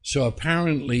 So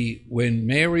apparently, when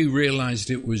Mary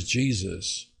realized it was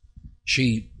Jesus,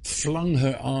 she flung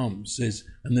her arms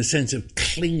in the sense of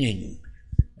clinging,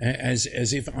 as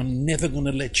if I'm never going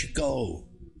to let you go.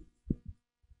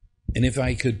 And if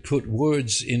I could put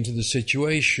words into the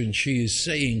situation, she is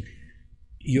saying,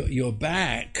 you're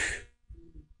back.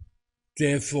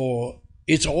 Therefore,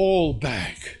 it's all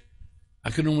back. I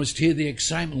can almost hear the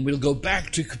excitement. We'll go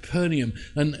back to Capernaum,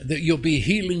 and that you'll be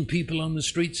healing people on the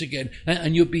streets again,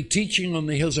 and you'll be teaching on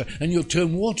the hillside, and you'll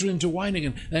turn water into wine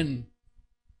again, and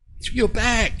you're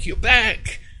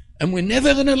back, and we're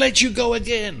never going to let you go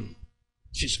again.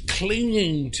 She's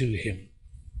clinging to him.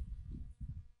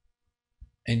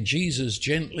 And Jesus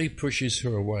gently pushes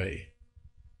her away,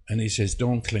 and he says,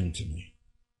 "Don't cling to me.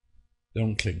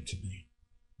 Don't cling to me.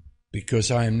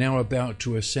 Because I am now about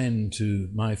to ascend to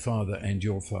my Father and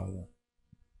your Father,"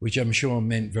 which I'm sure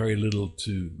meant very little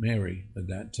to Mary at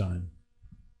that time.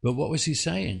 But what was he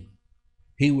saying?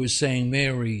 He was saying,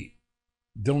 "Mary,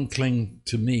 don't cling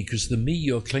to me, because the me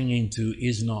you're clinging to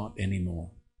is not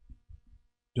anymore.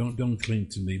 Don't cling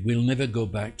to me. We'll never go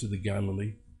back to the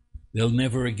Galilee. There'll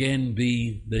never again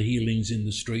be the healings in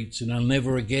the streets, and I'll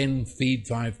never again feed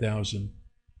 5,000.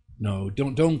 No,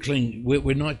 don't cling.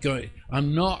 We're not going.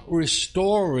 I'm not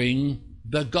restoring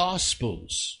the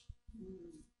Gospels.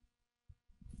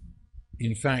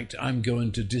 In fact, I'm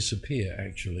going to disappear,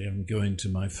 actually. I'm going to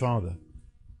my Father."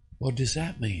 What does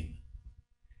that mean?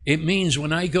 It means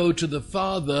when I go to the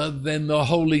Father, then the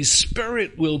Holy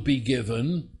Spirit will be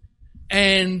given,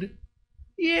 and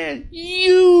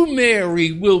you,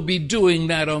 Mary, will be doing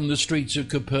that on the streets of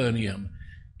Capernaum.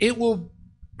 It will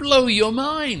blow your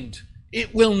mind.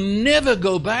 It will never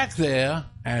go back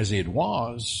there as it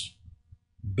was,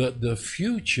 but the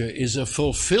future is a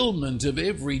fulfillment of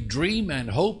every dream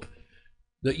and hope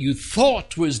that you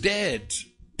thought was dead.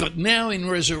 But now in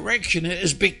resurrection, it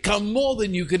has become more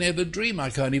than you can ever dream. I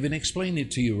can't even explain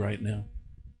it to you right now.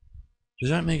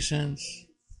 Does that make sense?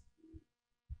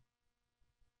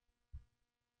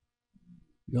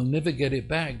 You'll never get it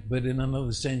back, but in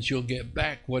another sense, you'll get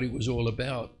back what it was all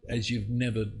about, as you've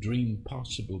never dreamed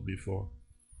possible before.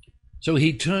 So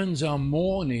he turns our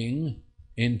mourning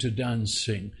into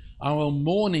dancing. Our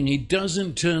mourning, he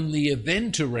doesn't turn the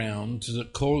event around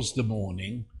that caused the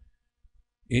mourning.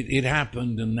 It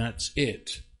happened and that's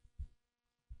it.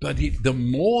 But the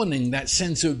mourning, that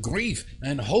sense of grief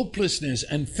and hopelessness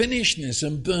and finishedness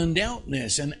and burned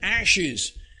outness and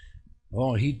ashes,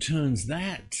 he turns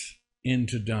that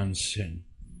into dancing.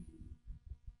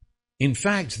 In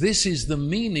fact, this is the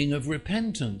meaning of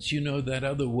repentance. You know that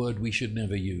other word we should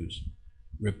never use,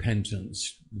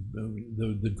 repentance.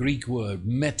 The Greek word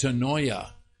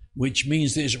metanoia, which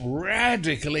means this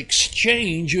radical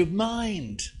exchange of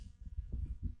mind.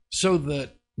 So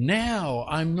that now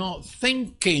I'm not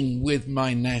thinking with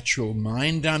my natural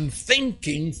mind, I'm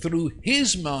thinking through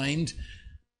his mind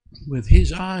with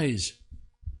his eyes.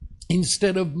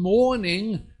 Instead of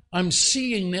mourning, I'm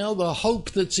seeing now the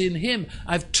hope that's in him.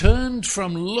 I've turned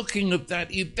from looking at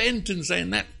that event and saying,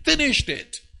 that finished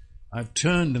it. I've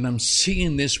turned and I'm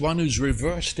seeing this one who's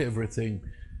reversed everything.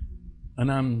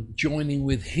 And I'm joining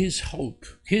with his hope,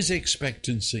 his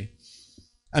expectancy.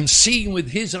 I'm seeing with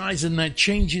his eyes, and that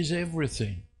changes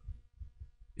everything.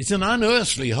 It's an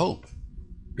unearthly hope.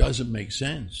 Doesn't make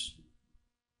sense.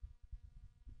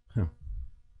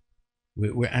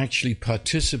 We're actually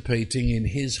participating in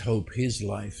his hope, his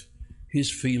life,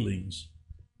 his feelings.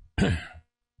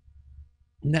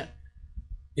 Now,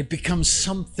 it becomes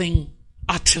something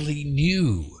utterly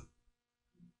new.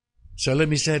 So let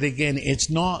me say it again. It's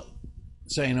not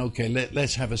saying, okay,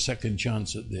 let's have a second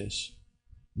chance at this.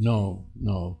 No.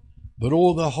 But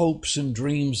all the hopes and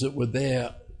dreams that were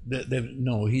there,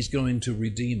 no, he's going to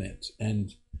redeem it.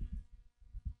 And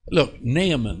look,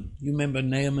 Naaman, you remember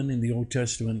Naaman in the Old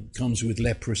Testament, comes with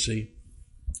leprosy,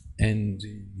 and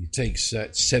he takes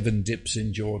 7 dips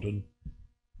in Jordan.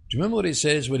 Do you remember what it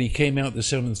says when he came out the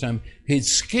 7th time?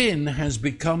 His skin has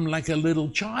become like a little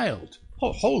child.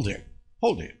 Oh, hold it.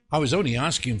 I was only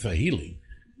asking for healing.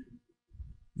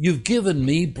 You've given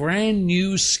me brand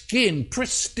new skin,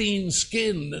 pristine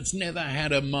skin that's never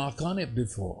had a mark on it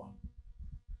before.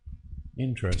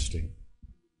 Interesting,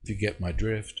 if you get my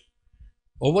drift.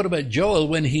 Or what about Joel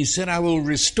when he said, I will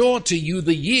restore to you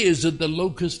the years that the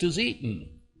locust has eaten?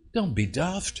 Don't be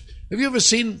daft. Have you ever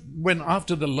seen when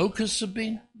after the locusts have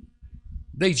been?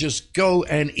 They just go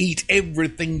and eat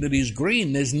everything that is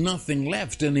green. There's nothing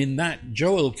left. And in that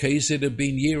Joel case, it had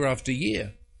been year after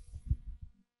year.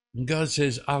 And God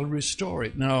says, I'll restore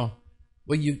it. Now,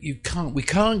 well, we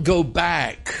can't go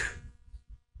back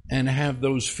and have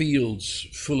those fields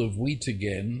full of wheat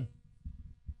again.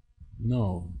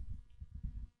 No.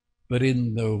 But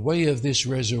in the way of this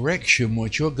resurrection,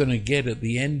 what you're going to get at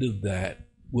the end of that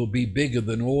will be bigger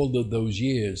than all of those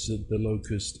years that the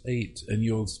locust ate. And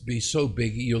you'll be so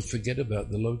big, you'll forget about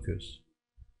the locust.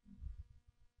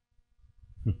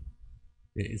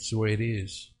 It's the way it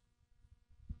is.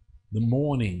 The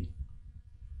mourning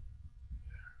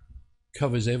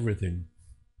covers everything.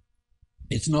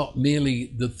 It's not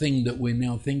merely the thing that we're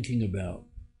now thinking about.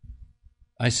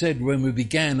 I said when we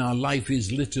began, our life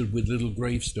is littered with little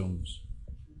gravestones.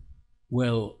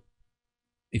 Well,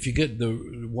 if you get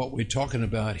what we're talking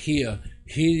about here,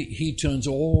 he turns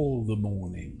all the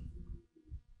mourning.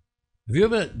 Have you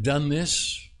ever done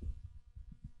this?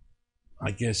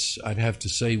 I guess I'd have to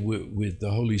say with the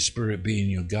Holy Spirit being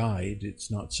your guide,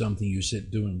 it's not something you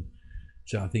sit doing.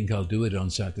 So I think I'll do it on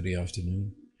Saturday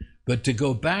afternoon. But to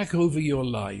go back over your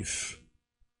life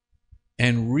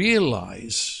and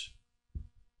realize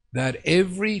that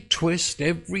every twist,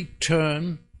 every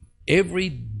turn, every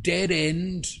dead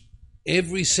end,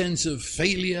 every sense of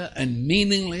failure and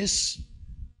meaningless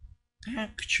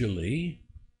actually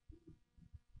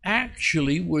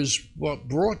was what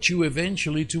brought you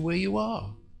eventually to where you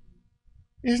are.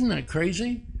 Isn't that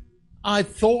crazy? I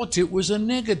thought it was a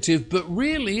negative, but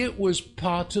really it was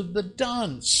part of the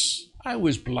dance. I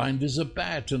was blind as a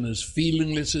bat and as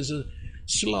feelingless as a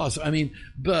sloth.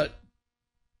 But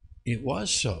it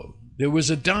was so. There was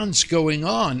a dance going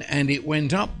on, and it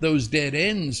went up those dead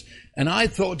ends, and I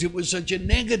thought it was such a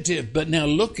negative. But now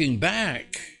looking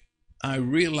back, I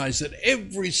realized that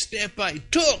every step I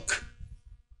took,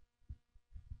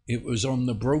 it was on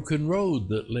the broken road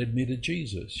that led me to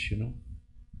Jesus,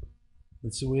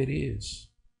 That's the way it is.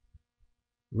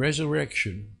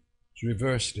 Resurrection has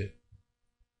reversed it.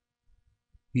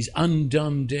 He's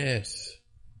undone death,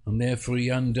 and therefore he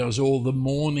undoes all the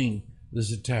mourning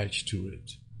that's attached to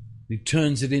it. He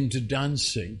turns it into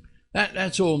dancing.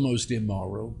 That's almost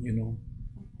immoral,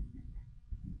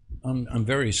 I'm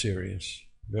very serious,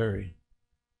 very.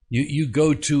 You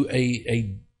go to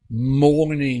a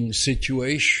mourning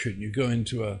situation, you go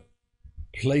into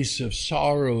place of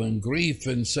sorrow and grief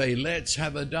and say, let's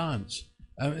have a dance.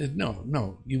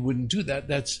 No, you wouldn't do that.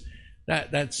 That's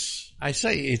I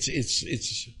say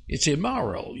it's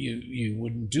immoral. You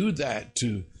wouldn't do that,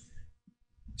 to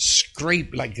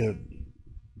scrape like a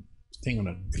thing on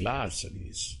a glass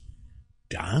and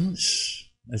dance.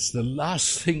 That's the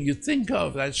last thing you think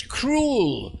of. That's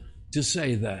cruel to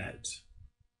say that.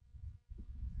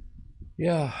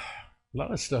 Yeah, a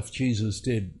lot of stuff Jesus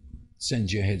did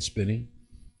sends your head spinning.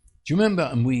 Do you remember,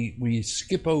 and we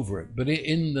skip over it, but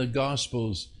in the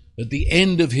Gospels, at the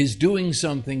end of his doing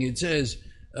something, it says,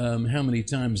 how many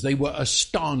times? They were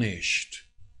astonished,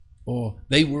 or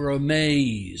they were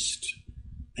amazed.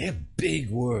 They're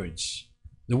big words.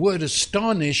 The word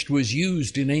astonished was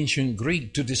used in ancient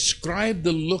Greek to describe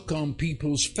the look on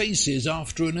people's faces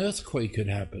after an earthquake had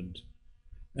happened.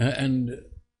 And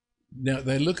now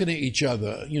they're looking at each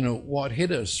other, what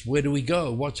hit us? Where do we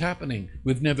go? What's happening?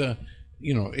 We've never,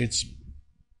 it's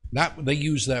that they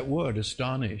use that word,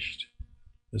 astonished.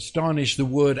 Astonished, the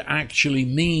word actually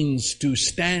means to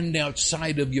stand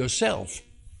outside of yourself,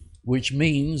 which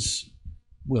means,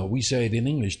 well, we say it in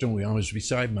English, don't we? I was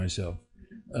beside myself.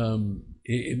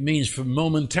 It means for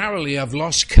momentarily I've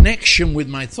lost connection with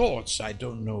my thoughts. I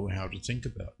don't know how to think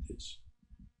about this.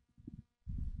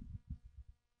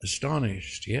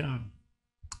 Astonished, yeah.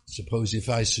 Suppose if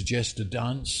I suggest a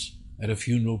dance at a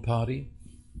funeral party,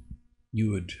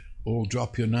 you would all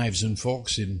drop your knives and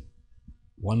forks in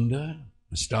wonder,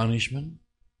 astonishment.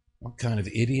 What kind of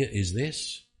idiot is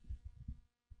this?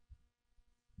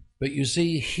 But you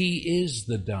see, he is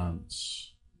the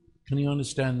dance. Can you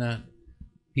understand that?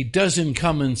 He doesn't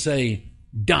come and say,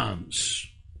 dance.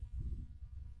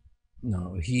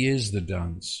 No, he is the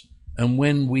dance. And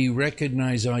when we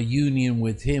recognize our union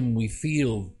with him, we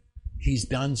feel he's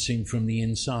dancing from the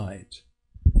inside.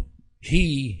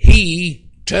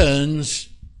 He turns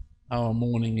our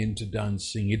mourning into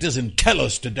dancing. He doesn't tell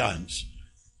us to dance.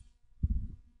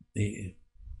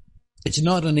 It's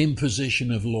not an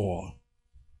imposition of law.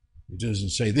 It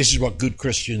doesn't say, this is what good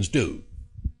Christians do.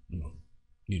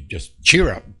 You just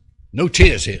cheer up. No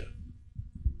tears here.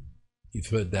 You've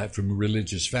heard that from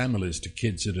religious families to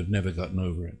kids that have never gotten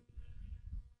over it.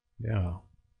 Yeah.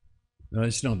 No,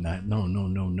 it's not that. No,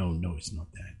 it's not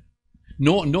that.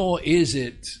 Nor is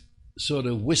it sort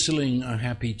of whistling a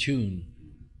happy tune,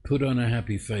 put on a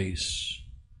happy face.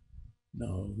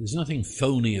 No, there's nothing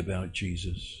phony about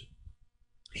Jesus.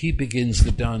 He begins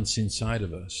the dance inside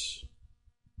of us.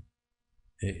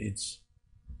 It's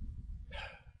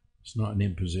not an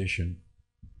imposition.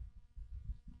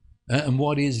 And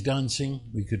what is dancing?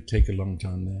 We could take a long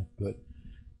time there, but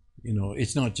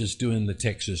it's not just doing the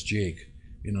Texas jig.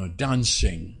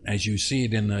 Dancing, as you see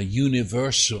it in a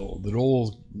universal that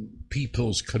all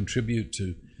peoples contribute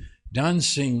to.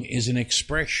 Dancing is an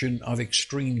expression of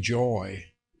extreme joy.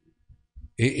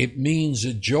 It means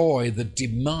a joy that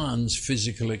demands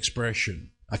physical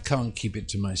expression. I can't keep it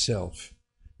to myself.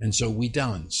 And so we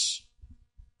dance.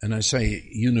 And I say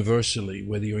universally,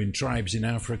 whether you're in tribes in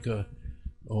Africa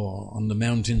or on the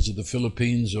mountains of the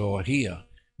Philippines or here,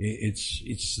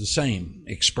 it's the same.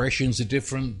 Expressions are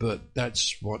different, but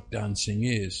that's what dancing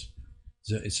is.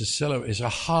 It's a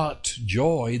heart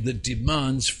joy that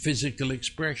demands physical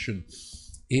expression.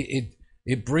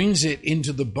 It brings it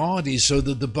into the body so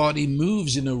that the body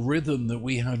moves in a rhythm that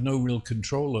we have no real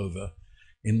control over.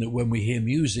 In that when we hear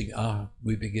music,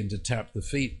 we begin to tap the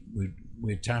feet.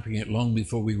 We're tapping it long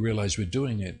before we realize we're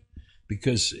doing it,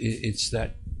 because it's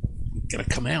that it's got to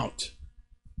come out.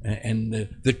 And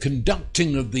the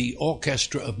conducting of the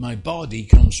orchestra of my body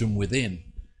comes from within.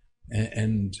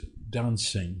 And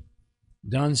dancing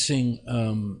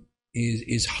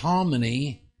is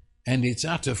harmony, and it's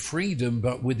utter freedom,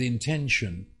 but with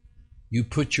intention. You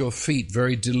put your feet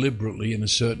very deliberately in a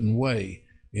certain way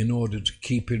in order to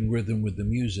keep in rhythm with the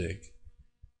music.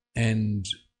 And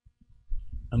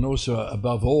also,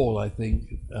 above all, I think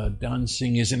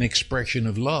dancing is an expression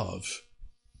of love.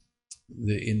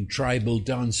 In tribal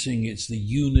dancing, it's the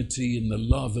unity and the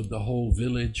love of the whole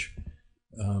village.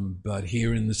 But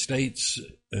here in the States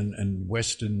and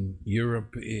Western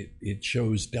Europe, it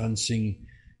shows dancing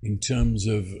in terms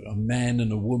of a man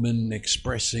and a woman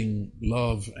expressing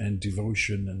love and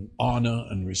devotion and honor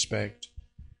and respect.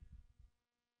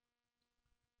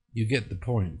 You get the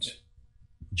point.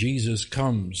 Jesus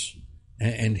comes,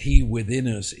 and he within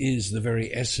us is the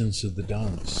very essence of the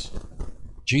dance.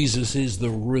 Jesus is the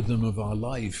rhythm of our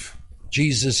life.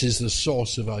 Jesus is the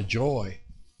source of our joy.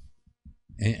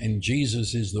 And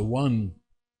Jesus is the one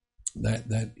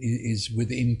that is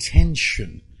with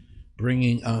intention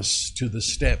bringing us to the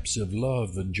steps of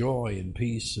love and joy and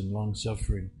peace and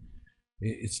long-suffering.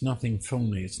 It's nothing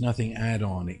phony. It's nothing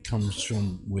add-on. It comes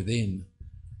from within.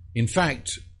 In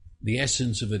fact, the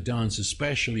essence of a dance,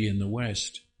 especially in the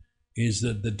West, is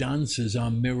that the dancers are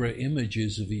mirror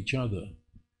images of each other.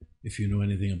 If you know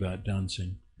anything about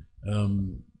dancing,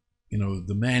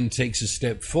 the man takes a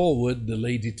step forward, the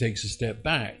lady takes a step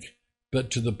back, but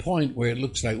to the point where it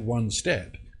looks like one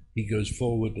step, he goes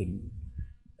forward,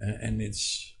 and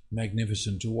it's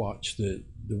magnificent to watch the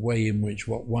way in which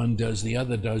what one does, the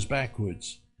other does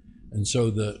backwards. And so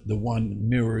the one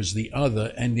mirrors the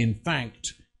other. And in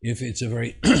fact, if it's a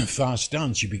very fast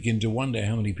dance, you begin to wonder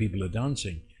how many people are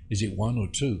dancing. Is it one or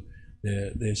two?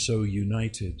 They're so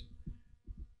united.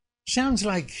 Sounds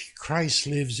like Christ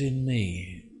lives in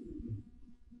me.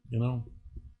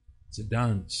 It's a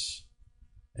dance.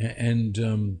 And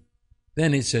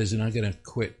then it says, and I'm going to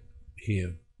quit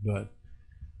here, but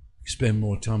spend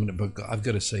more time on it, but I've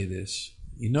got to say this.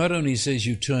 He not only says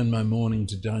you turn my mourning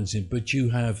to dancing, but you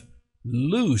have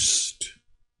loosed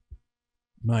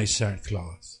my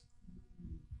sackcloth.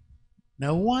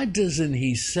 Now, why doesn't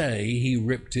he say he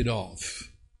ripped it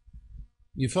off?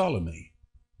 You follow me?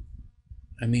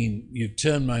 I mean, you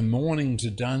turn my mourning to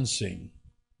dancing.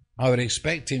 I would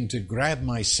expect him to grab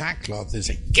my sackcloth and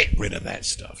say, get rid of that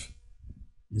stuff.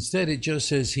 Instead, it just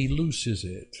says he looses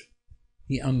it.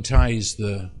 He unties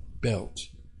the belt,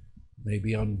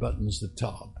 maybe unbuttons the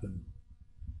top.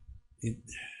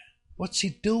 What's he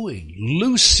doing?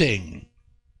 Loosing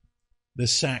the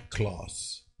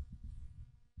sackcloth.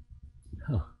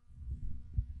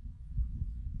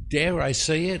 Dare I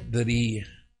say it, that he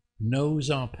knows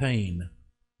our pain,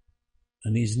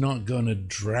 and he's not going to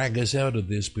drag us out of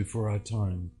this before our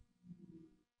time.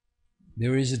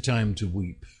 There is a time to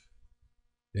weep.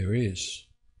 There is.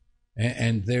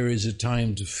 And there is a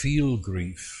time to feel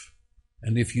grief.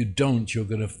 And if you don't, you're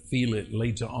going to feel it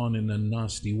later on in a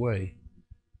nasty way.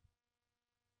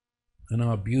 And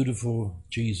our beautiful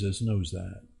Jesus knows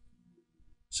that.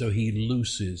 So he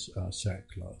looses our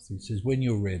sackcloth. He says, when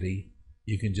you're ready,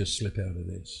 you can just slip out of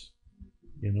this.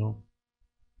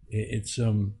 It's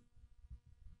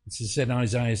said in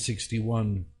Isaiah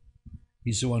 61,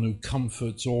 he's the one who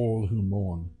comforts all who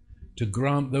mourn, to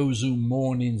grant those who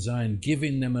mourn in Zion,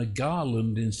 giving them a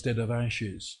garland instead of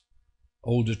ashes.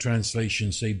 Older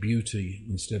translations say beauty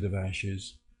instead of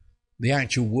ashes. The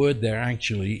actual word there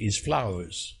actually is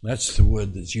flowers. That's the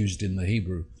word that's used in the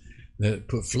Hebrew.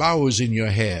 Put flowers in your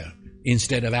hair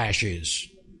instead of ashes.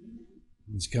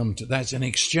 That's an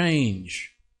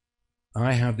exchange.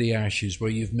 I have the ashes,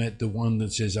 where you've met the one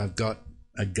that says, I've got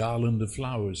a garland of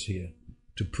flowers here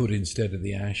to put instead of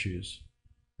the ashes.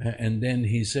 And then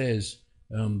he says,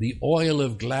 the oil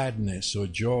of gladness or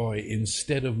joy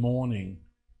instead of mourning.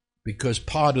 Because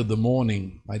part of the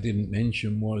mourning, I didn't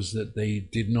mention, was that they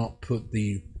did not put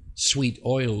the sweet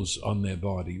oils on their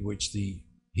body, which the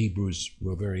Hebrews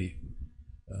were very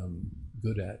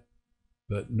good at.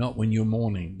 But not when you're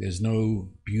mourning. There's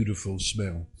no beautiful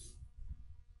smell.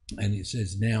 And it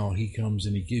says now he comes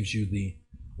and he gives you the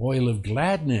oil of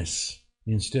gladness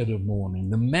instead of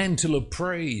mourning, the mantle of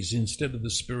praise instead of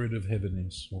the spirit of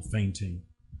heaviness or fainting.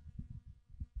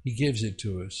 He gives it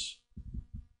to us.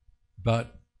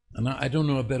 But, and I don't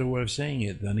know a better way of saying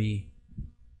it than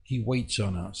he waits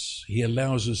on us. He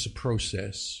allows us a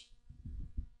process.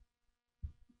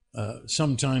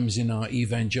 Sometimes in our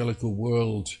evangelical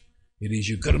world, it is,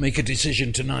 you've got to make a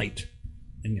decision tonight.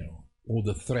 And, all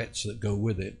the threats that go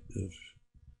with it.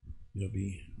 You'll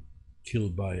be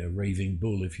killed by a raving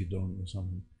bull if you don't, or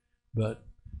something. But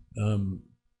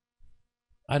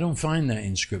I don't find that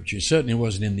in Scripture. It certainly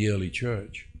wasn't in the early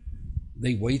church.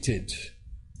 They waited.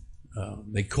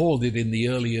 They called it in the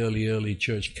early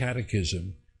church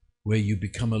catechism, where you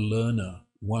become a learner,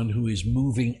 one who is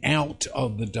moving out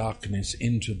of the darkness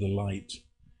into the light.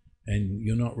 And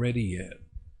you're not ready yet.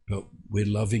 But we're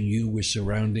loving you, we're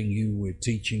surrounding you, we're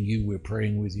teaching you, we're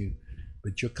praying with you.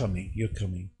 But you're coming.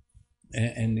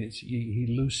 And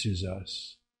he looses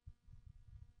us.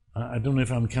 I don't know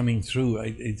if I'm coming through.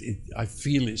 I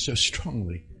feel it so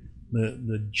strongly.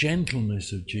 The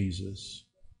gentleness of Jesus.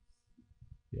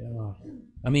 Yeah.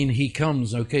 I mean, he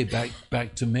comes,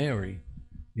 back to Mary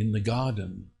in the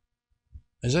garden.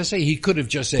 As I say, he could have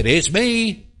just said, it's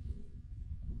me.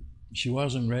 She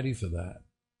wasn't ready for that.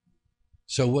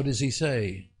 So what does he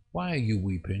say? Why are you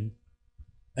weeping?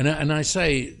 And I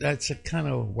say, that's a kind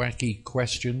of wacky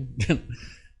question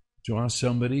to ask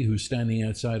somebody who's standing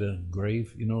outside a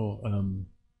grave,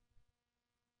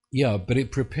 Yeah, but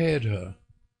it prepared her.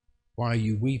 Why are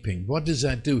you weeping? What does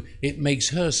that do? It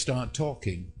makes her start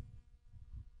talking.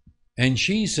 And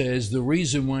she says the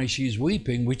reason why she's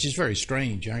weeping, which is very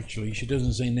strange actually, she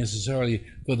doesn't say necessarily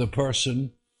for the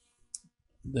person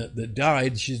that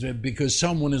died, she said because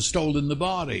someone has stolen the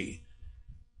body,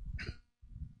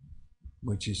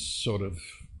 which is sort of,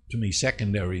 to me,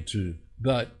 secondary to,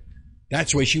 but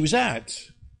that's where she was at.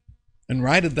 And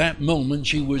right at that moment,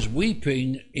 she was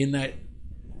weeping in that,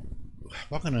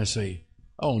 what can I say?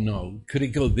 Oh no, could it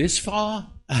go this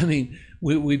far? I mean,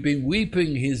 we've been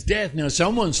weeping his death. Now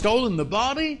someone's stolen the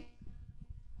body?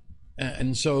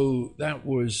 And so that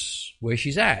was where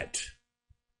she's at.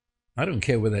 I don't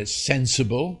care whether it's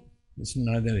sensible. It's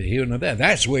neither here nor there.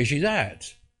 That's where she's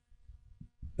at.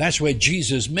 That's where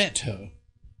Jesus met her.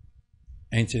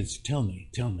 And says, tell me,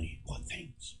 what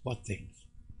things?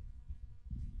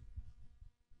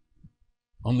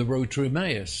 On the road to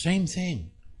Emmaus, same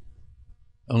thing.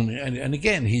 Only, and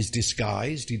again, he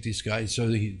disguised so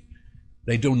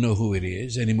they don't know who it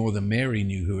is any more than Mary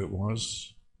knew who it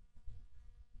was.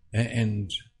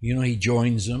 And you know, he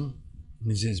joins them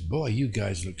and he says, boy, you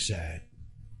guys look sad.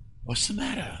 What's the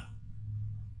matter?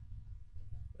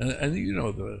 And you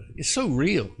know, it's so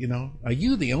real, you know. Are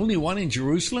you the only one in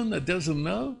Jerusalem that doesn't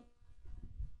know?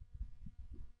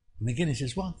 And again, he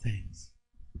says, what things?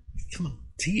 Come on,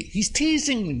 he's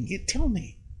teasing them. Tell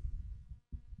me.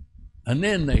 And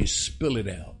then they spill it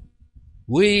out.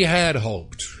 We had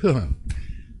hoped.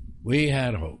 We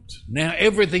had hoped. Now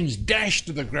everything's dashed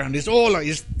to the ground.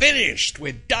 It's finished.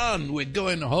 We're done. We're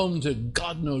going home to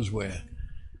God knows where.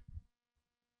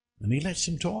 And he lets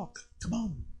them talk. Come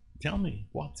on, tell me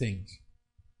what things.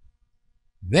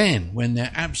 Then, when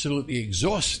they're absolutely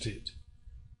exhausted,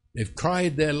 they've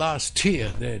cried their last tear,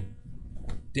 they're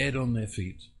dead on their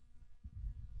feet.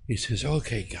 He says,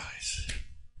 okay, guys,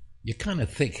 you're kind of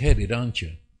thick-headed, aren't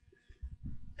you?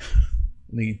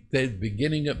 And the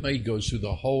beginning at me goes through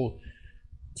the whole,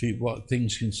 to what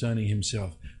things concerning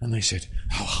himself. And they said,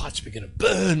 our hearts begin to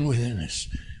burn within us.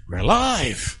 We're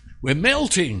alive. We're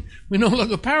melting. We're no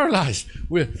longer paralyzed.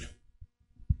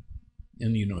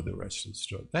 And you know the rest of the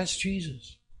story. That's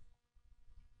Jesus.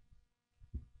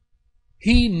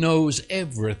 He knows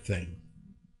everything.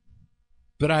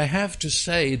 But I have to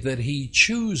say that he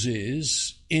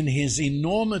chooses, in his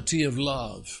enormity of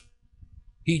love,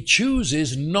 he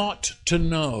chooses not to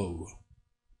know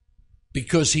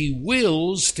because he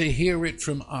wills to hear it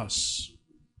from us.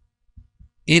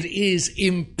 It is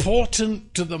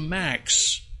important to the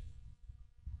max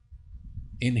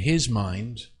in his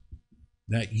mind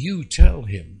that you tell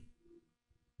him.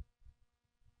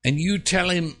 And you tell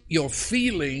him your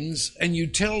feelings, and you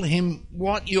tell him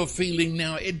what you're feeling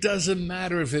now. It doesn't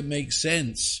matter if it makes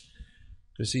sense,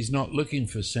 because he's not looking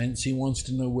for sense. He wants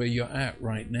to know where you're at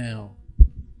right now.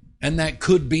 And that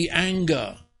could be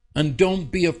anger. And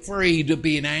don't be afraid of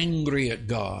being angry at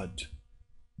God.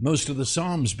 Most of the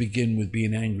Psalms begin with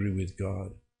being angry with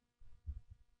God.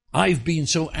 I've been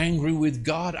so angry with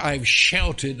God, I've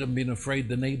shouted and been afraid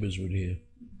the neighbors would hear.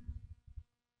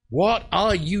 What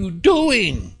are you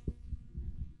doing?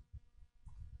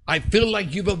 I feel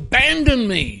like you've abandoned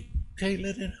me. Okay,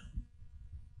 let it out.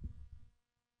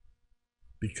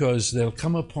 Because there'll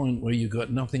come a point where you've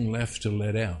got nothing left to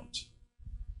let out.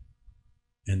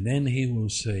 And then he will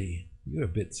say, you're a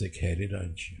bit thick-headed,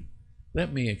 aren't you?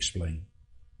 Let me explain.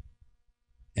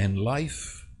 And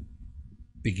life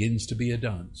begins to be a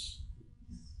dance.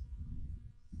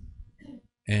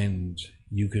 And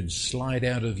you can slide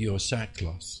out of your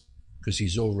sackcloth because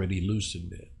he's already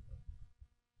loosened it.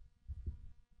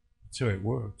 That's how it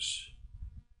works.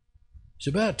 It's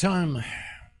about time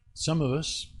some of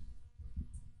us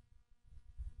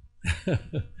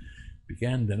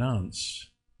began to dance.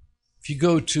 If you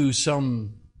go to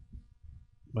some,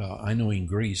 well, I know in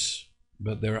Greece,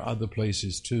 but there are other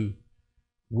places too,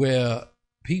 where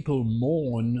people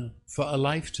mourn for a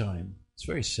lifetime. It's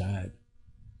very sad.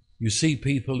 You see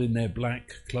people in their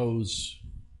black clothes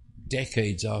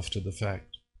decades after the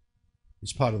fact.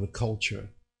 It's part of the culture.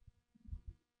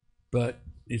 But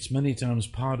it's many times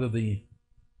part of the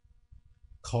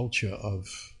culture of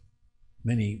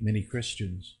many, many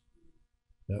Christians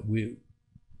that we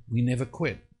never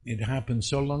quit. It happened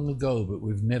so long ago, but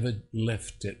we've never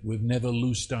left it. We've never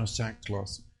loosed our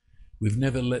sackcloth. We've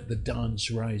never let the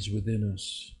dance rise within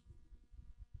us.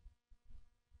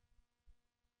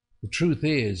 The truth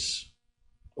is,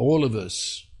 all of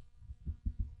us,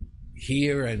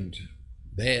 here and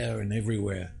there and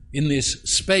everywhere, in this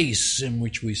space in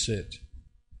which we sit,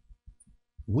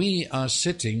 we are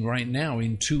sitting right now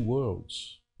in two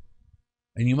worlds.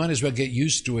 And you might as well get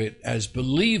used to it. As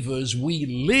believers, we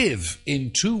live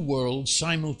in two worlds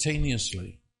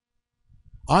simultaneously.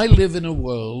 I live in a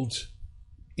world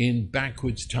in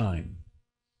backwards time.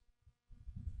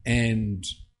 And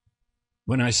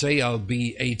when I say I'll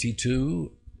be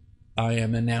 82, I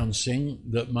am announcing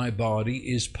that my body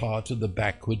is part of the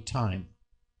backward time.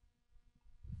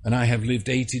 And I have lived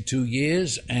 82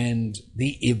 years, and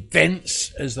the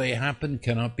events as they happen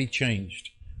cannot be changed.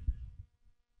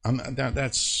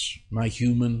 That's my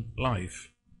human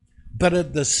life. But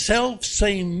at the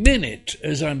self-same minute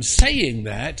as I'm saying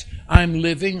that, I'm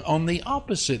living on the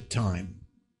opposite time,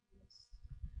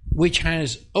 which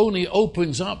only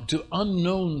opens up to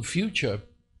unknown future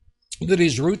that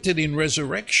is rooted in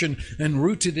resurrection and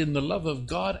rooted in the love of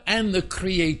God and the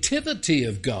creativity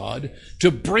of God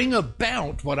to bring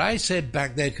about what I said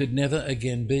back there could never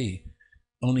again be.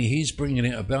 Only he's bringing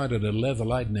it about at a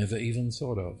level I'd never even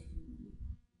thought of.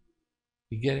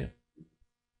 You get it?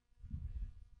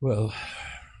 Well,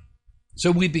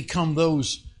 so we become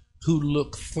those who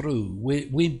look through.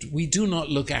 We do not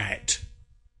look at.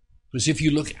 Because if you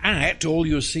look at, all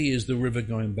you'll see is the river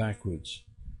going backwards.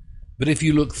 But if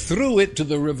you look through it to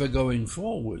the river going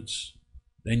forwards,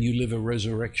 then you live a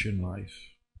resurrection life.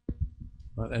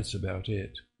 Well, that's about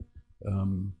it.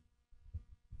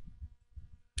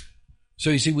 So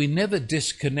you see, we never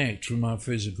disconnect from our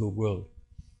physical world.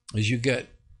 As you get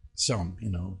some,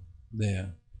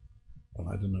 there. Well,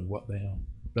 I don't know what they are.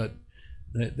 But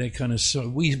they're kind of so...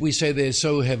 We say they're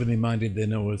so heavenly minded, they're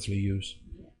no earthly use.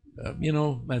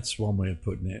 That's one way of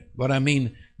putting it. But I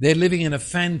mean, they're living in a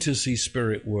fantasy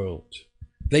spirit world.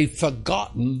 They've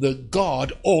forgotten that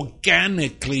God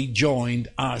organically joined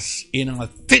us in our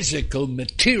physical,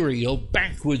 material,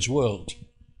 backwards world.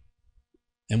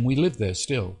 And we live there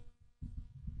still.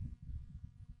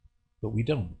 But we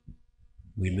don't.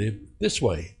 We live this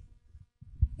way.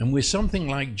 And we're something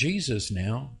like Jesus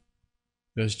now.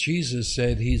 Because Jesus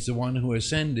said he's the one who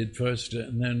ascended first,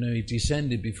 and then he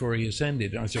descended before he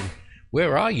ascended. I said,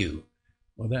 where are you?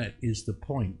 Well, that is the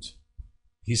point.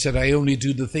 He said, I only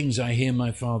do the things I hear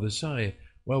my Father say.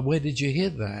 Well, where did you hear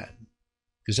that?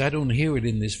 Because I don't hear it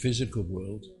in this physical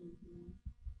world.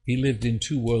 He lived in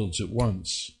two worlds at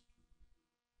once.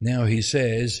 Now he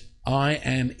says, I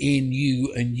am in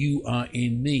you and you are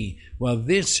in me. Well,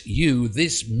 this you,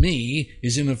 this me,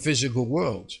 is in a physical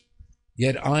world.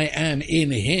 Yet I am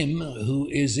in him who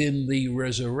is in the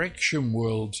resurrection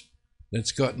world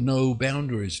that's got no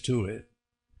boundaries to it.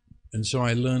 And so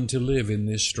I learned to live in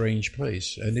this strange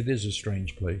place. And it is a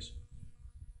strange place.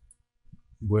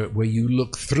 Where you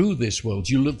look through this world.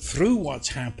 You look through what's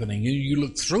happening. You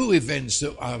look through events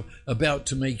that are about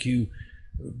to make you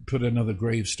put another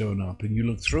gravestone up. And you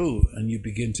look through and you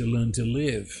begin to learn to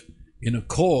live in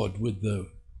accord with the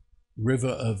river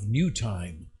of new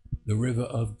time. The river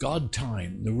of God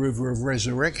time, the river of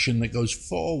resurrection that goes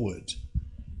forward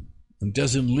and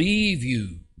doesn't leave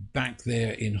you back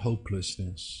there in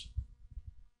hopelessness.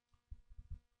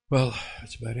 Well,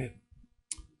 that's about it.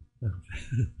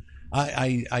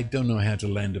 I don't know how to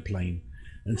land a plane.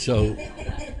 And so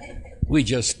we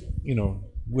just,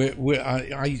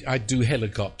 I do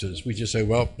helicopters. We just say,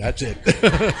 well, that's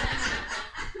it.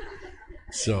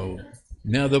 So...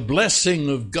 Now the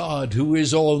blessing of God, who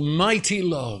is almighty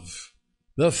love,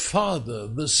 the Father,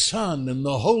 the Son, and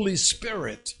the Holy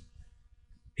Spirit,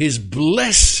 his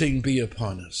blessing be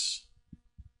upon us.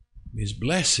 His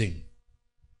blessing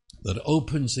that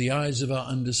opens the eyes of our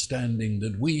understanding,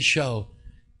 that we shall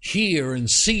hear and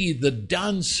see the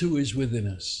dance who is within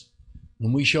us,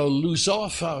 and we shall loose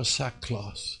off our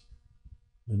sackcloth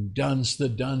and dance the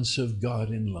dance of God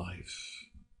in life.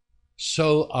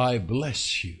 So I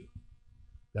bless you.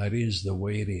 That is the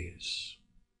way it is.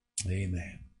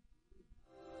 Amen.